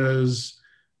Pharaoh is.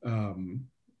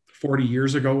 40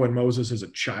 years ago when Moses is a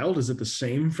child, is it the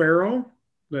same Pharaoh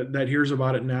that hears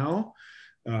about it now.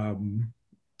 Um,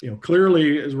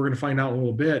 clearly, as we're going to find out in a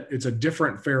little bit, it's a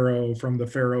different Pharaoh from the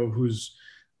Pharaoh who's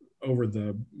over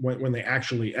when they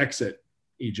actually exit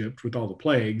Egypt with all the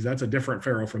plagues. That's a different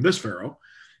Pharaoh from this Pharaoh.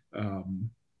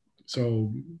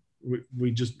 So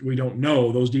we don't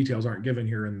know. Those details aren't given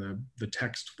here in the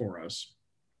text for us.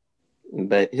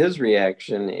 But his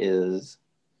reaction is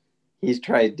he's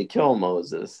tried to kill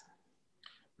Moses.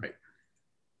 Right.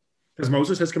 Because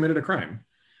Moses has committed a crime.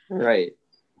 Right.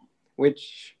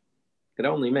 Which could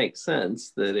only make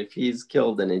sense that if he's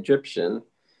killed an Egyptian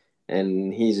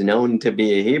and he's known to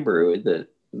be a Hebrew, that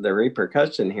the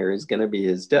repercussion here is going to be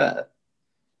his death.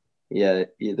 Yeah,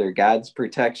 either God's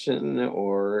protection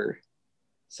or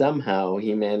somehow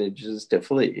he manages to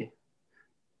flee.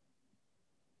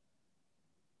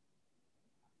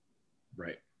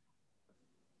 Right.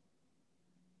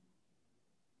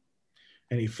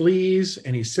 And he flees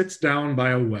and he sits down by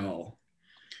a well,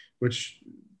 which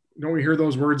don't we hear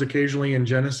those words occasionally in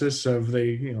Genesis of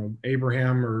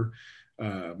Abraham or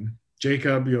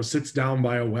Jacob, sits down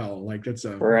by a well. Like that's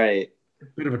a right.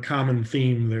 bit of a common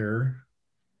theme there.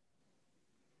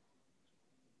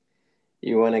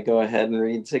 You want to go ahead and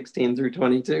read 16 through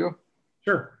 22?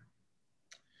 Sure.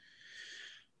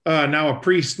 Now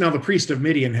the priest of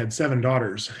Midian had 7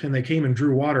 daughters, and they came and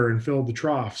drew water and filled the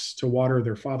troughs to water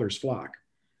their father's flock.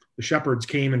 The shepherds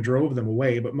came and drove them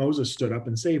away, but Moses stood up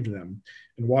and saved them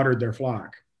and watered their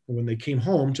flock. And when they came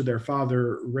home to their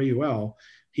father Reuel,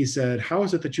 he said, "How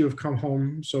is it that you have come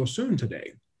home so soon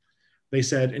today?" They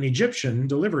said, "An Egyptian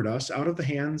delivered us out of the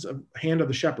hand of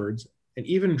the shepherds, and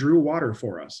even drew water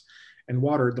for us and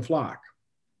watered the flock."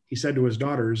 He said to his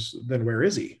daughters, "Then where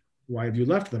is he? Why have you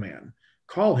left the man?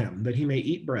 Call him that he may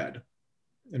eat bread."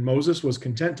 And Moses was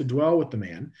content to dwell with the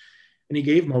man, and he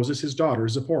gave Moses his daughter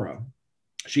Zipporah.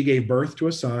 She gave birth to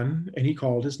a son, and he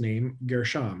called his name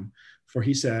Gershom, for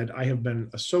he said, "I have been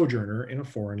a sojourner in a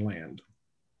foreign land."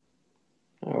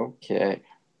 Okay.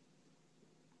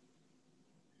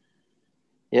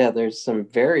 Yeah, there's some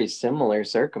very similar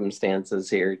circumstances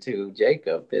here to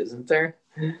Jacob, isn't there?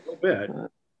 A little bit.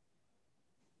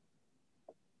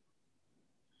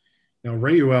 Now,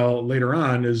 Reuel later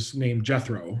on is named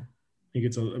Jethro. He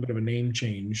gets a bit of a name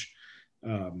change,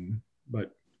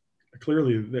 but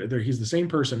clearly he's the same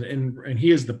person, and he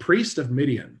is the priest of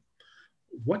Midian.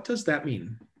 What does that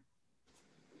mean?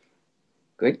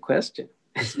 Good question.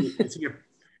 Is he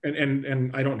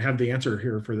and I don't have the answer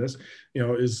here for this.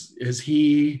 Is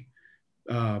he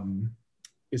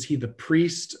the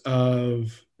priest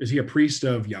of? Is he a priest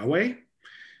of Yahweh?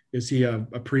 Is he a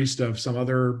priest of some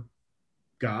other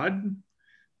God?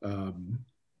 Who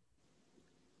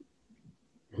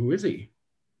is he?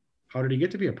 How did he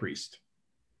get to be a priest?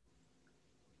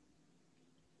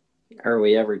 Are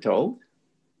we ever told?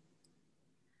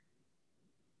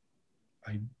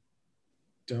 I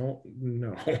don't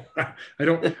know. I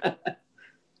don't. I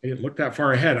didn't look that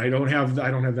far ahead. I don't have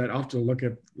that. I'll have to look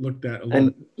that a little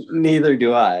and bit. Neither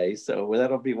do I. So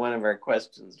that'll be one of our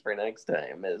questions for next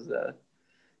time is,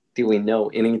 do we know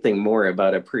anything more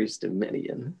about a priest of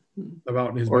Midian?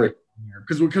 About his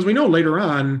because we know later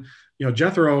on,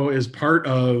 Jethro is part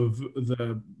of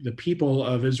the people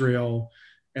of Israel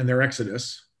and their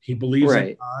exodus. He believes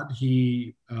in God.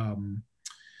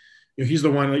 He's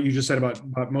the one that you just said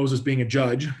about Moses being a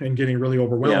judge and getting really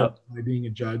overwhelmed by being a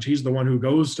judge. He's the one who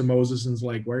goes to Moses and is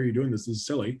like, "Why are you doing this? This is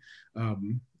silly."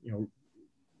 Kind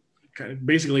of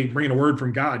basically bringing a word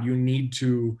from God. You need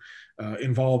to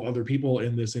involve other people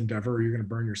in this endeavor, or you're going to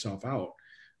burn yourself out.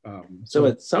 So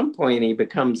at some point he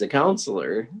becomes a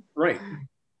counselor, right,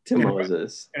 to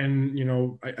Moses. And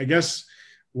I guess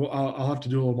I'll have to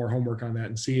do a little more homework on that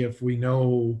and see if we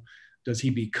know. Does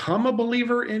he become a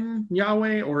believer in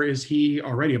Yahweh, or is he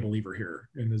already a believer here?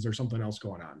 And is there something else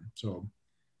going on? So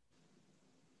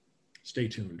stay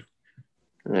tuned.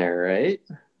 All right.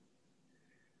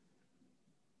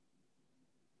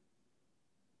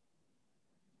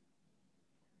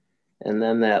 And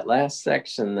then that last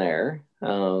section there,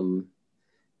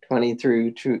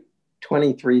 23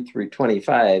 through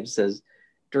 25 says,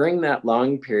 during that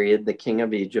long period, the king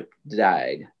of Egypt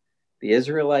died. The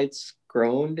Israelites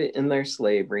groaned in their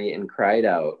slavery and cried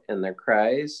out, and their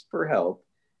cries for help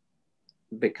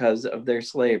because of their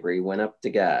slavery went up to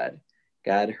God.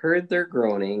 God heard their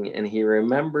groaning, and he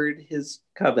remembered his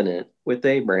covenant with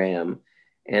Abraham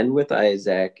and with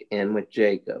Isaac and with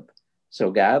Jacob. So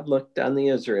God looked on the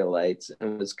Israelites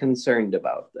and was concerned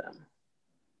about them.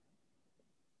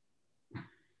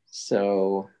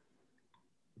 So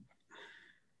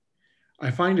I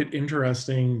find it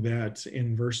interesting that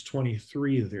in verse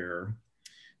 23 there,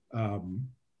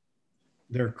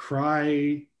 their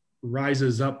cry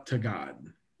rises up to God.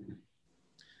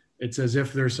 It's as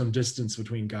if there's some distance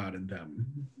between God and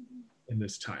them in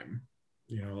this time.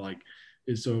 Like,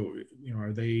 so,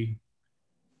 are they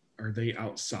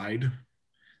outside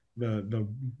the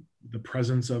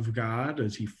presence of God?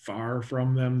 Is he far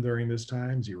from them during this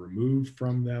time? Is he removed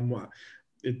from them? Well,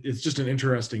 it's just an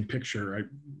interesting picture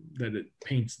that it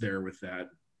paints there with that.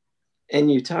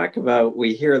 And you talk about,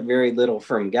 we hear very little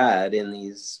from God in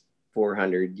these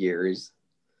 400 years.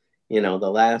 The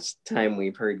last time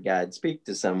we've heard God speak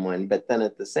to someone, but then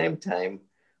at the same time,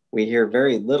 we hear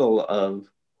very little of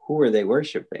who are they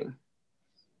worshiping?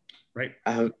 Right.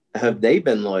 Have they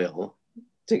been loyal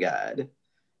to God?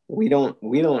 We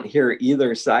don't hear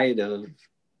either side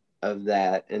of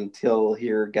that until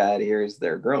God hears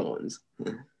their groans.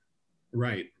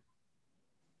 Right.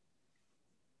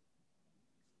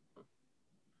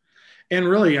 And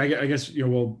really, I guess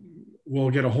we'll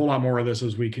get a whole lot more of this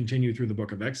as we continue through the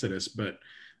book of Exodus. But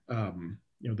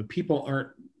the people aren't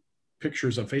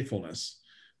pictures of faithfulness.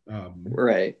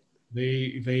 Right.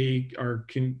 They are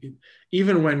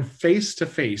even when face to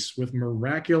face with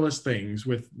miraculous things,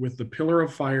 with the pillar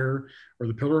of fire or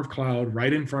the pillar of cloud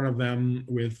right in front of them,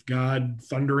 with God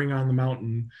thundering on the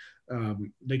mountain,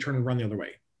 they turn and run the other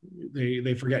way.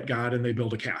 They forget God and they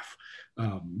build a calf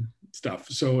stuff.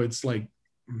 So it's like,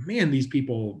 man, these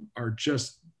people are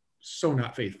just so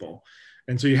not faithful.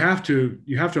 And so you have to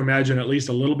imagine at least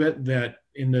a little bit that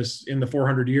in the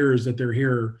 400 years that they're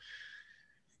here,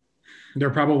 they're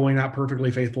probably not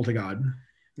perfectly faithful to God.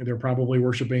 They're probably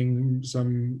worshiping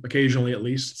occasionally at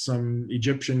least, some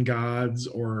Egyptian gods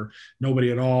or nobody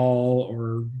at all,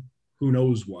 or who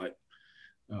knows what.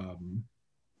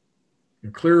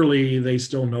 Clearly, they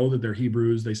still know that they're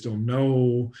Hebrews. They still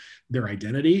know their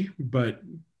identity, but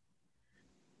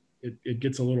it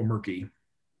gets a little murky.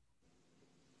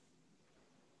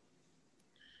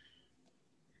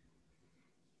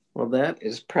 Well, that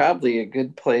is probably a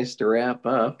good place to wrap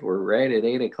up. We're right at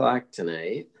 8:00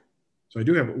 tonight. So I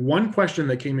do have one question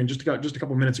that came in just a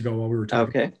couple minutes ago while we were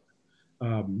talking.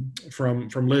 Okay.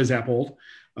 From Liz Appold.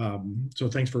 So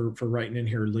thanks for writing in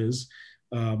here, Liz.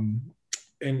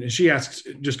 And she asks,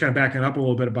 just kind of backing up a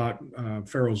little bit about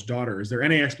Pharaoh's daughter. Is there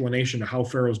any explanation to how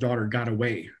Pharaoh's daughter got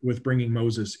away with bringing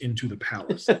Moses into the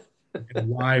palace? And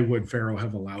why would Pharaoh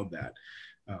have allowed that?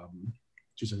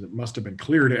 She says it must have been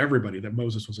clear to everybody that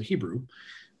Moses was a Hebrew.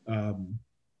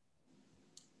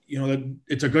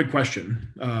 It's a good question.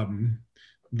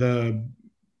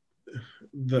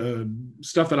 The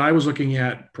stuff that I was looking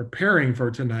at preparing for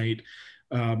tonight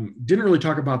didn't really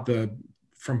talk about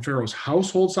from Pharaoh's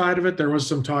household side of it. There was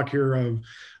some talk here of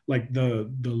like the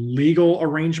legal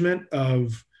arrangement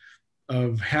of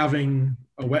having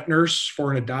a wet nurse for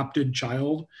an adopted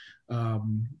child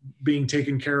being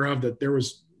taken care of, that there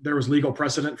was legal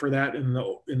precedent for that in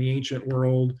the ancient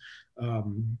world.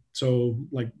 So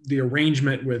like the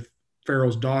arrangement with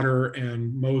Pharaoh's daughter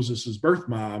and Moses's birth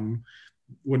mom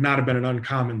would not have been an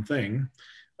uncommon thing.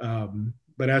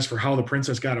 But as for how the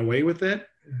princess got away with it,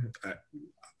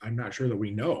 I'm not sure that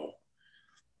we know,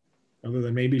 other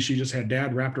than maybe she just had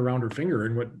dad wrapped around her finger,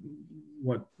 and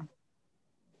what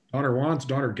daughter wants,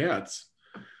 daughter gets.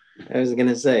 I was going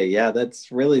to say, yeah,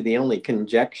 that's really the only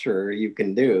conjecture you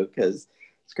can do, because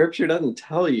Scripture doesn't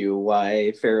tell you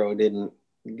why Pharaoh didn't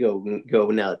go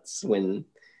nuts when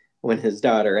his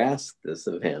daughter asked this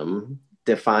of him,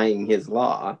 defying his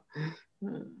law.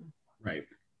 Right.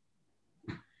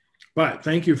 But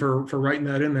thank you for writing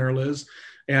that in there, Liz.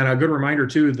 And a good reminder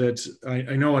too that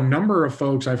I know a number of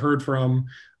folks I've heard from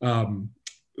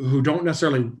who don't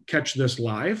necessarily catch this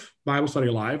live, Bible study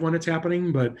live when it's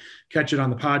happening, but catch it on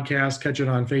the podcast, catch it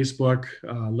on Facebook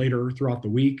later throughout the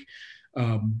week.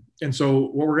 And so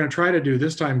what we're going to try to do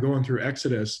this time, going through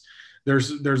Exodus,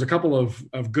 there's a couple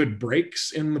of good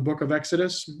breaks in the book of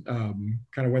Exodus, kind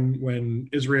of when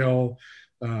Israel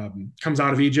comes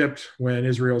out of Egypt, when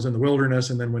Israel's in the wilderness,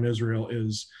 and then when Israel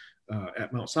is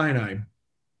at Mount Sinai.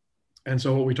 And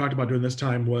so what we talked about doing this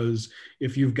time was,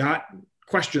 if you've got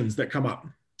questions that come up,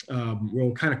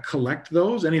 we'll kind of collect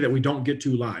those, any that we don't get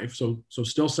to live. So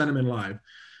still send them in live.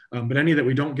 But any that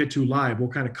we don't get to live, we'll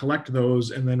kind of collect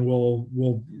those, and then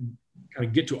we'll kind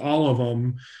of get to all of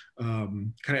them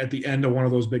kind of at the end of one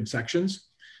of those big sections.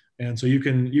 And so you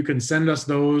can send us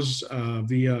those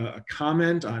via a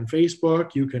comment on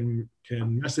Facebook. You can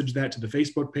message that to the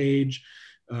Facebook page.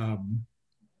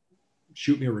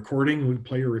 Shoot me a recording. We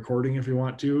play your recording if you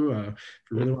want to, if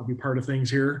you really want to be part of things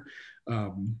here.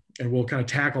 And we'll kind of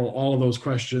tackle all of those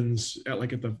questions at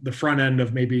the front end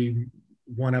of maybe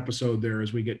one episode there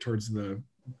as we get towards the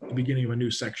beginning of a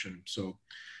new section. So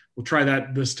we'll try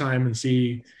that this time and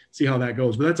see how that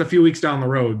goes. But that's a few weeks down the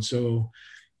road. So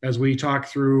as we talk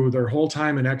through their whole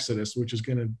time in Exodus, which is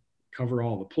going to cover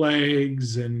all the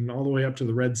plagues and all the way up to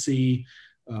the Red Sea,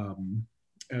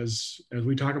 as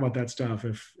we talk about that stuff,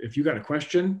 if you got a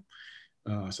question,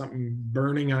 something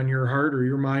burning on your heart or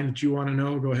your mind that you want to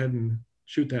know, go ahead and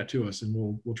shoot that to us, and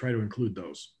we'll try to include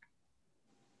those.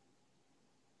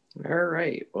 All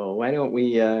right. Well, why don't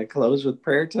we close with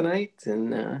prayer tonight?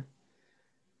 And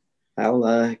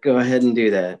I'll go ahead and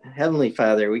do that. Heavenly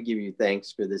Father, we give you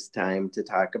thanks for this time to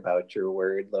talk about your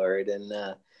word, Lord.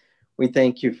 And we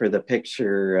thank you for the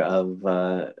picture of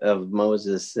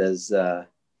Moses as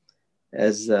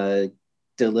a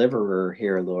deliverer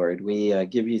here, Lord. We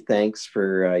give you thanks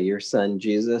for your son,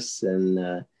 Jesus,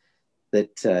 and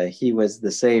that he was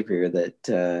the Savior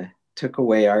that took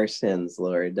away our sins,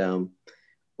 Lord.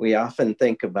 We often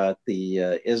think about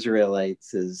the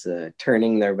Israelites as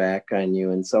turning their back on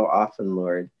you. And so often,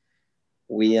 Lord,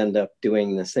 we end up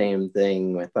doing the same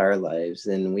thing with our lives.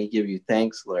 And we give you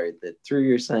thanks, Lord, that through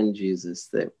your son, Jesus,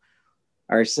 that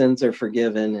our sins are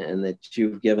forgiven and that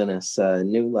you've given us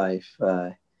new life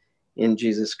in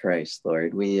Jesus Christ,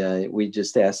 Lord. We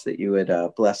just ask that you would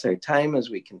bless our time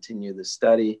as we continue the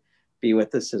study. Be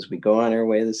with us as we go on our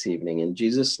way this evening. In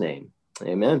Jesus' name,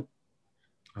 amen.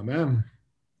 Amen.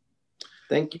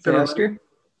 Thank you, Pastor.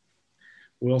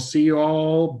 We'll see you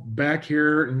all back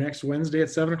here next Wednesday at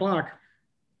 7 o'clock.